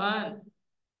the Quran.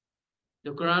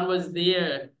 The Quran was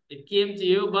there. It came to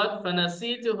you, but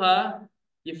فَنَسِيتُهَا,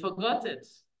 you forgot it.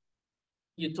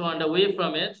 You turned away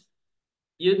from it.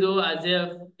 You do as if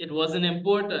it wasn't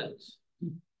important.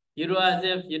 You do as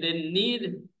if you didn't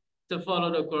need to follow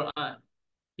the Quran.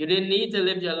 You didn't need to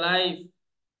live your life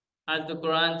as the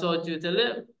Quran taught you to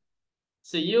live.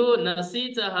 So you,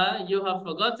 nasitaha, you have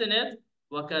forgotten it.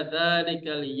 وَكَذَلِكَ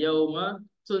الْيَوْمَ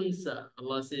تُنْسَى.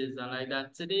 Allah says, and like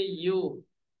that, today you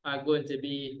are going to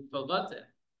be forgotten.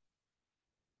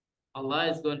 Allah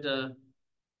is going to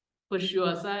push you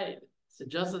aside. So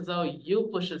just as how you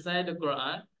push aside the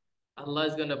Quran, Allah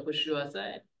is going to push you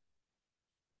aside.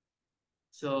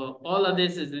 So all of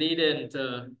this is leading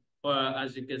to, or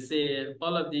as you can say,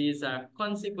 all of these are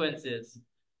consequences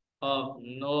of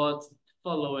not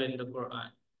following the Quran.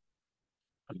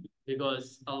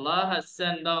 Because Allah has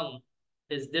sent down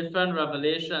his different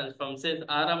revelations from since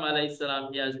Adam alayhi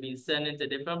salam, he has been sending to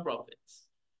different prophets.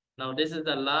 Now, this is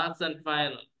the last and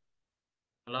final.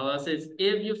 Allah says,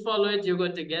 if you follow it, you're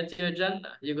going to get your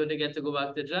Jannah. You're going to get to go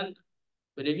back to Jannah.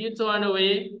 But if you turn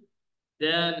away,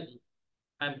 then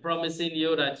I'm promising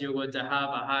you that you're going to have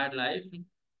a hard life,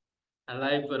 a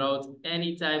life without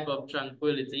any type of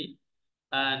tranquility,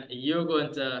 and you're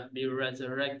going to be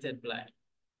resurrected blind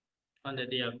on the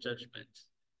day of judgment.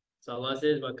 So Allah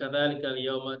says, وَكَذَلِكَ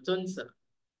الْيَوْمَ تُنْسَى.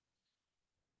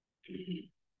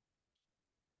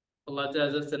 Allah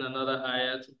tells us in another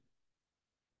ayat,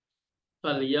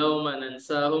 فَالْيَوْمَ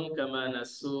نَنْسَاهُمْ كَمَا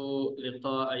نَسُوا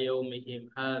لِقَاءَ يَوْمِهِمْ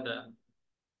هَذَا.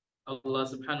 Allah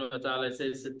subhanahu wa ta'ala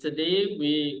says, today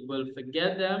we will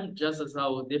forget them just as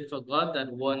how they forgot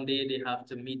that one day they have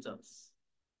to meet us.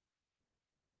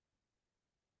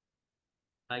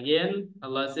 Again,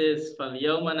 Allah says,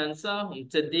 فَالْيَوْمَ نَنْسَاهُمْ.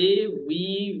 Today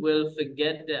we will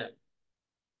forget them.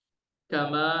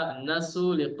 كَمَا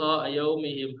نَسُوا لِقَاءَ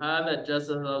يَوْمِهِمْ هَذَا. Just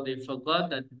as how they forgot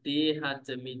that they had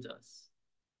to meet us.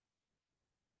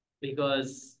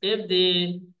 Because if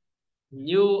they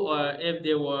knew or if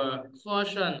they were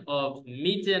cautioned of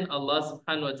meeting Allah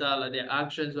subhanahu wa ta'ala, their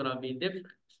actions would have been different.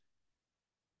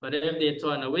 But if they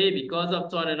turn away, because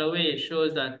of turning away, it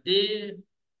shows that they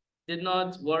did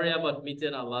not worry about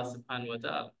meeting Allah subhanahu wa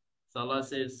ta'ala. So Allah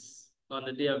says, on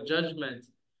the day of judgment,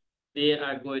 they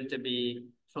are going to be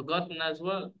forgotten as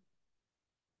well.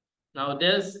 Now,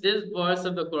 this verse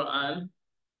of the Quran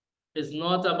is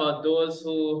not about those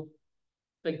who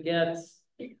forget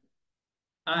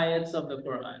ayats of the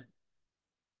Quran.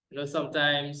 You know,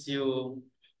 sometimes you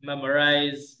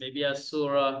memorize maybe a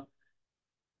surah,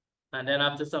 and then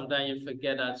after some time you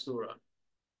forget that surah.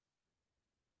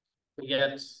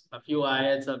 Forget a few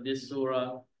ayats of this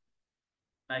surah,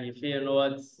 and you feel,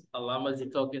 Lord, Allah must be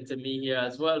talking to me here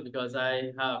as well because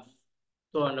I have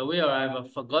torn away or I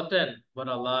have forgotten what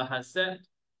Allah has said.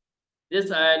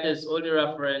 This ayat is only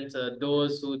referring to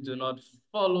those who do not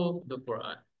follow the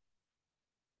Quran,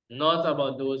 not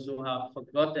about those who have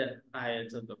forgotten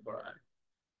ayats of the Quran.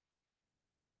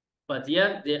 But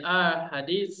yet there are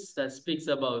hadiths that speaks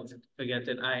about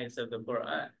forgetting ayats of the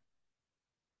Quran.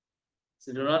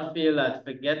 So do not feel that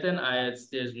forgetting ayats,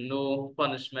 there's no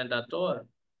punishment at all.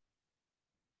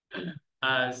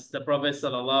 As the Prophet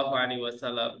sallallahu alaihi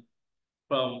wasallam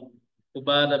from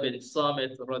Ubadah bin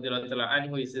Samit radiallahu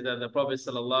anhu, he said that the Prophet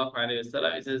sallallahu alaihi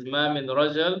wasallam, he says, "Ma min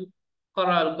rajul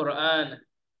qara al-Quran."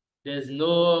 There's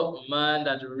no man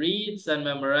that reads and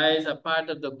memorizes a part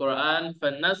of the Quran,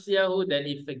 فَنَسْيَهُ, then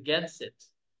he forgets it.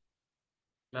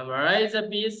 Memorize a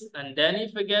piece and then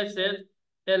he forgets it.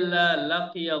 إِلَّا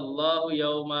لَقِيَ اللَّهُ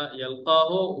يَوْمَ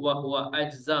يَلْقَاهُ وَهُوَ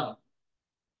أَجْزَمُ.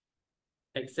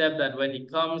 Except that when he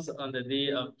comes on the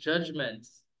day of judgment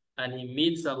and he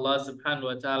meets Allah subhanahu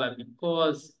wa ta'ala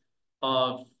because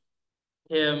of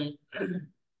him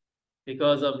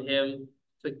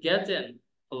forgetting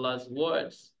Allah's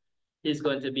words, he's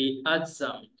going to be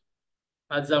ajzam.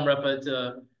 Ajzam referred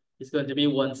to, he's going to be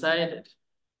one-sided.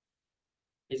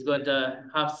 He's going to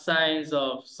have signs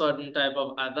of certain type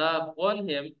of adab on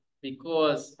him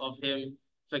because of him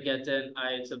forgetting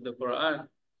ayats of the Quran.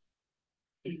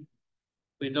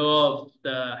 We know of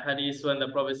the hadith when the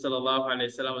Prophet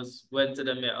ﷺ went to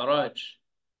the Mi'raj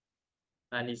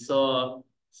and he saw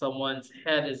someone's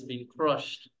head is being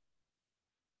crushed.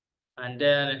 And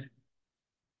then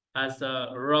as the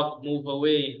rock moved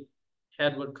away,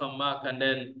 head would come back and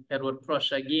then head would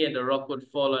crush again. The rock would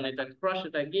fall on it and crush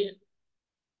it again.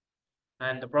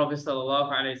 And the Prophet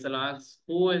ﷺ asked,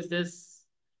 who is this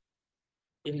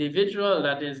individual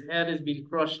that his head is being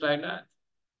crushed like that?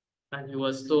 And he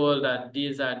was told that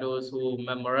these are those who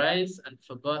memorize and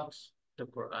forgot the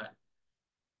Quran.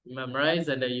 You memorize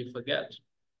and then you forget.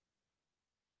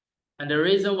 And the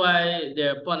reason why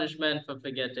they're punishment for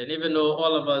forgetting, even though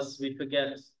all of us, we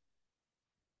forget.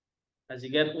 As you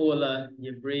get older,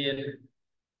 your brain,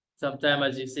 sometimes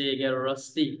as you say, you get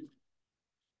rusty.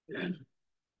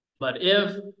 But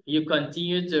if you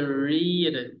continue to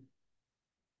read,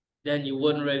 then you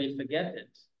wouldn't really forget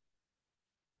it.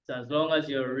 So as long as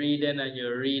you're reading and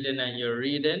you're reading and you're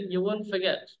reading, you won't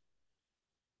forget.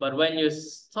 But when you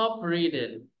stop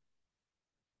reading,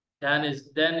 then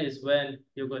is when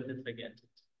you're going to forget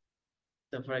it.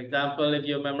 So for example, if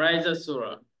you memorize a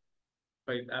surah,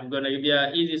 I'm going to give you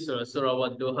an easy surah, Surah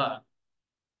Wadduha.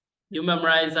 You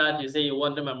memorize that, you say you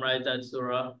want to memorize that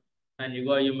surah, and you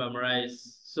go, you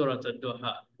memorize Surah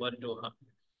Wadduha, Wadduha.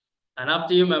 And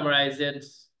after you memorize it,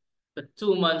 for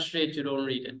 2 months straight, you don't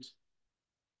read it.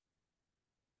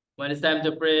 When it's time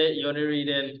to pray, you're only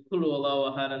reading Kulu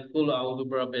Allahu Ahad and Kulu A'udhu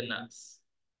Birabbin Nas.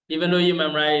 Even though you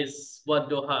memorize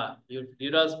Wadduha,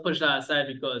 you just push that aside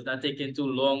because that's taking too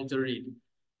long to read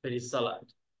for the salat.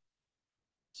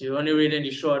 So you're only reading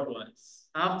the short ones.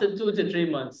 After 2 to 3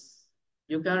 months,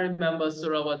 you can't remember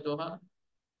Surah wa Duha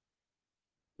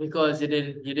because you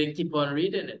didn't keep on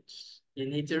reading it. You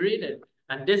need to read it.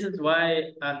 And this is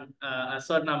why a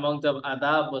certain amount of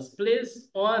adab was placed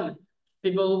on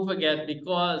people who forget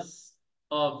because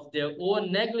of their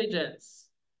own negligence.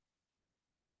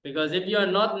 Because if you're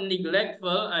not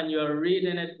neglectful and you're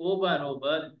reading it over and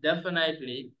over,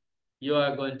 definitely you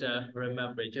are going to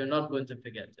remember it. You're not going to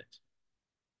forget it.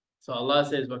 So Allah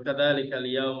says, وَكَذَلِكَ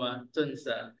الْيَوْمَ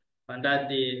تُنْسَى. On that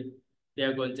day, they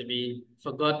are going to be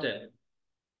forgotten.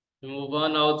 We move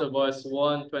on now to verse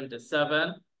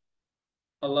 127.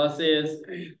 Allah says,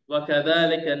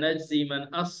 وَكَذَلِكَ نَجْزِي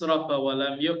مَنْ أَسْرَفَ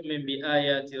وَلَمْ يُؤْمِنْ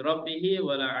بِآيَاتِ رَبِّهِ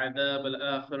وَلَعَذَابُ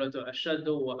الْآخِرَةُ أَشَدُّ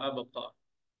وَأَبْقَى.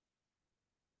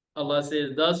 Allah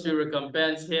says, thus we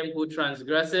recompense him who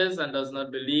transgresses and does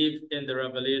not believe in the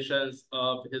revelations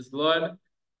of his Lord.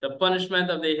 The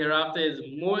punishment of the hereafter is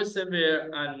more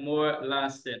severe and more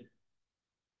lasting.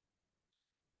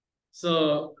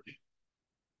 So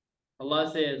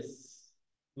Allah says,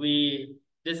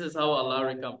 this is how Allah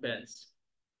recompense.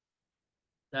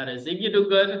 That is, if you do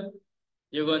good,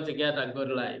 you're going to get a good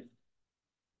life.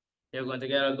 You're going to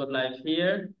get a good life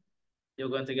here. You're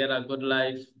going to get a good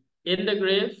life in the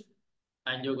grave.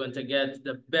 And you're going to get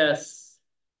the best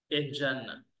in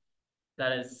Jannah.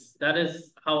 That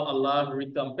is how Allah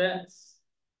recompense.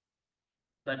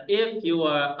 But if you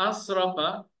are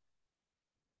asrafa,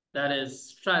 that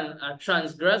is a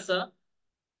transgressor,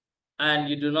 and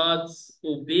you do not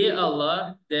obey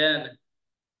Allah, then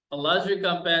Allah's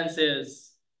recompense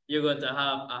is you're going to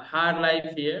have a hard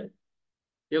life here.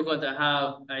 You're going to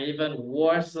have an even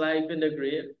worse life in the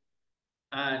grave.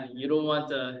 And you don't want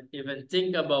to even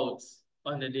think about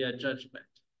on the day of judgment.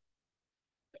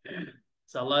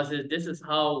 So Allah says, this is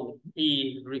how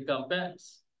He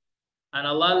recompense. And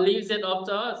Allah leaves it up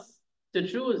to us to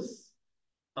choose.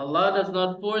 Allah does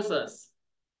not force us.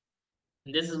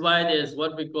 And this is why there's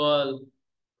what we call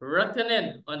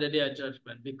reckoning on the day of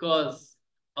judgment, because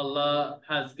Allah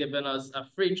has given us a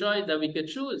free choice that we could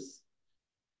choose.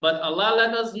 But Allah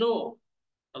let us know.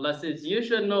 Allah says, you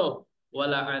should know.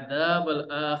 وَلَعَذَابَ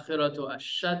الْآخِرَةُ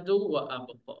أَشَّدُّ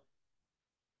وَأَبْقَى.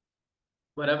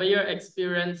 Whatever you're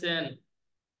experiencing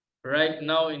right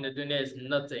now in the dunya is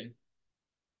nothing.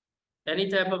 Any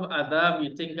type of adab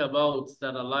you think about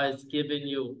that Allah is giving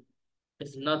you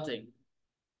is nothing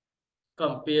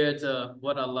compared to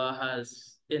what Allah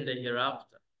has in the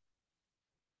hereafter.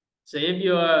 So if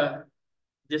you are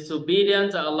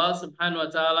disobedient to Allah subhanahu wa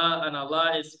ta'ala and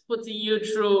Allah is putting you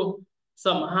through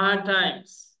some hard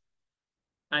times,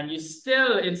 and you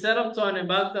still, instead of turning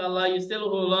back to Allah, you still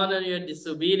hold on to your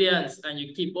disobedience and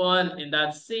you keep on in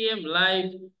that same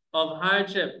life of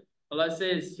hardship, Allah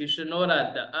says you should know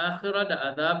that the akhirah, the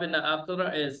adab in the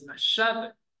akhirah is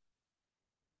ashad.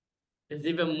 It's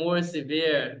even more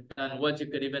severe than what you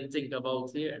could even think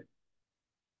about here.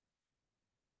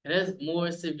 It is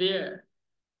more severe.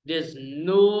 There's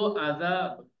no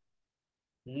adab,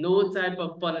 no type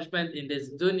of punishment in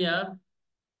this dunya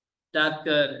that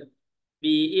could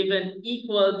be even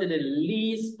equal to the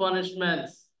least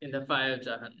punishments in the fire of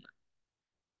Jahannam.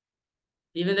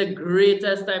 Even the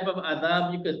greatest type of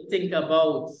adab you could think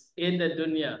about in the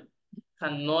dunya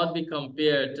cannot be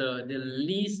compared to the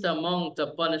least amount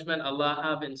of punishment Allah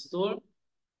have in store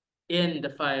in the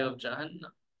fire of Jahannam.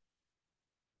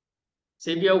 So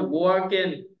if you're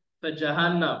working for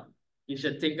Jahannam, you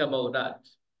should think about that.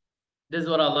 This is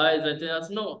what Allah is letting us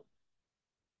know.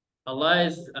 Allah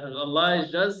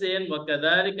is just saying,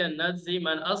 وَكَذَلِكَ نَجْزِي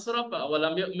مَنْ أَسْرَفَ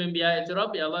وَلَمْ يُؤْمِنْ بِآيَاتِ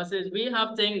رَبِّهِ. Allah says, we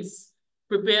have things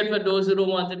prepared for those who don't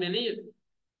want to believe.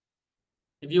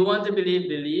 If you want to believe,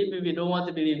 believe. If you don't want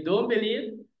to believe, don't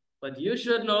believe. But you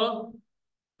should know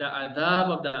the adab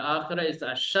of the akhirah is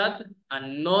ashad,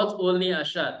 and not only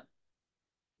ashad.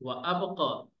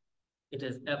 وَأَبْقَى. It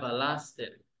is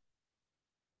everlasting.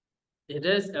 It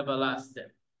is everlasting.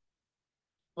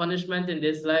 Punishment in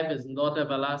this life is not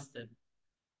everlasting.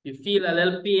 You feel a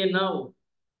little pain now,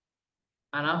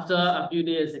 and after a few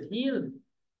days it heals.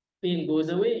 Pain goes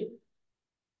away.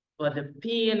 But the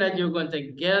pain that you're going to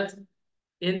get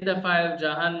in the fire of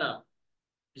Jahannam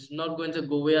is not going to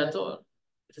go away at all.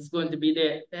 It is going to be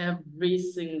there every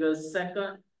single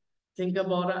second. Think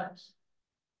about that.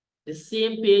 The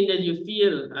same pain that you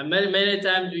feel, and many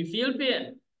times we feel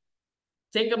pain.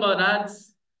 Think about that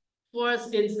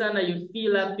first instant that you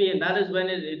feel that pain. That is when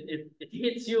it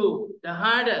hits you the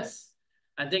hardest.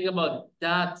 And think about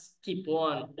that, keep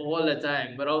on all the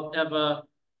time without ever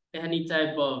any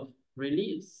type of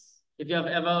release. If you have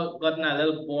ever gotten a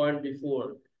little burn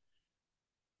before,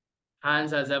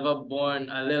 Hans has ever borne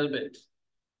a little bit.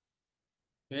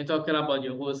 When you're talking about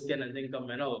your whole skin and thing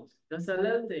coming out, that's a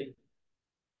little thing.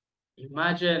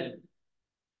 Imagine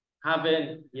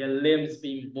having your limbs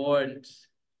being burnt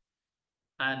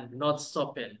and not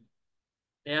stopping.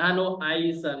 It had no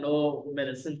ice and no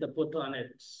medicine to put on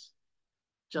it.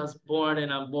 Just burning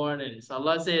and burning. So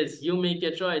Allah says, you make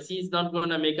a choice. He's not going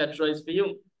to make a choice for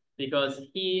you because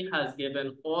He has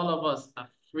given all of us a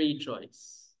free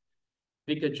choice.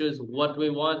 We could choose what we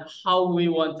want, how we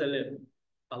want to live.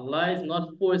 Allah is not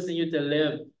forcing you to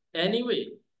live anyway.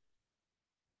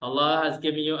 Allah has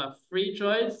given you a free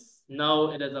choice.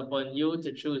 Now it is upon you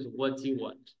to choose what you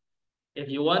want. If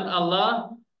you want Allah,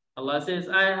 Allah says,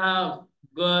 I have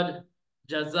good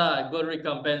jaza, good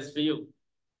recompense for you.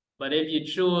 But if you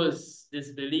choose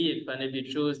disbelief and if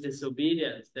you choose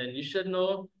disobedience, then you should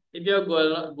know if you're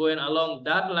going along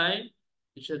that line,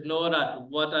 you should know that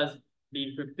what has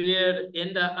been prepared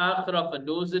in the akhirah for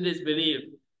those who disbelieve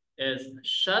is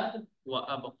shad wa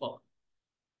abqa.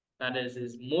 That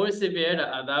is more severe, the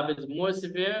adab is more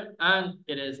severe, and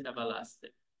it is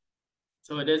everlasting.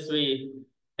 So with this we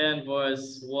end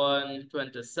verse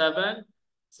 127.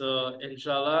 So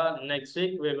inshallah, next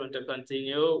week we're going to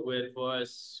continue with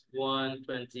verse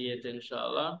 128,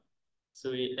 inshallah.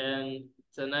 So we end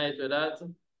tonight with that.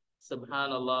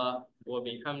 Subhanallah wa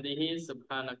bihamdihi,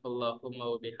 subhanakallahumma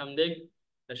wa bihamdik.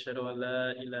 Ashhadu an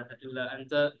la ilaha illa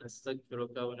anta,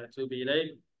 nastaghfiruka wa natubu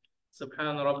ilayk.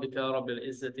 سبحان ربك رب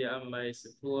العزة عما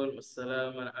يصفون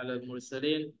والسلام على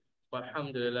المرسلين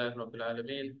والحمد لله رب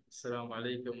العالمين. السلام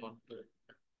عليكم ورحمة الله.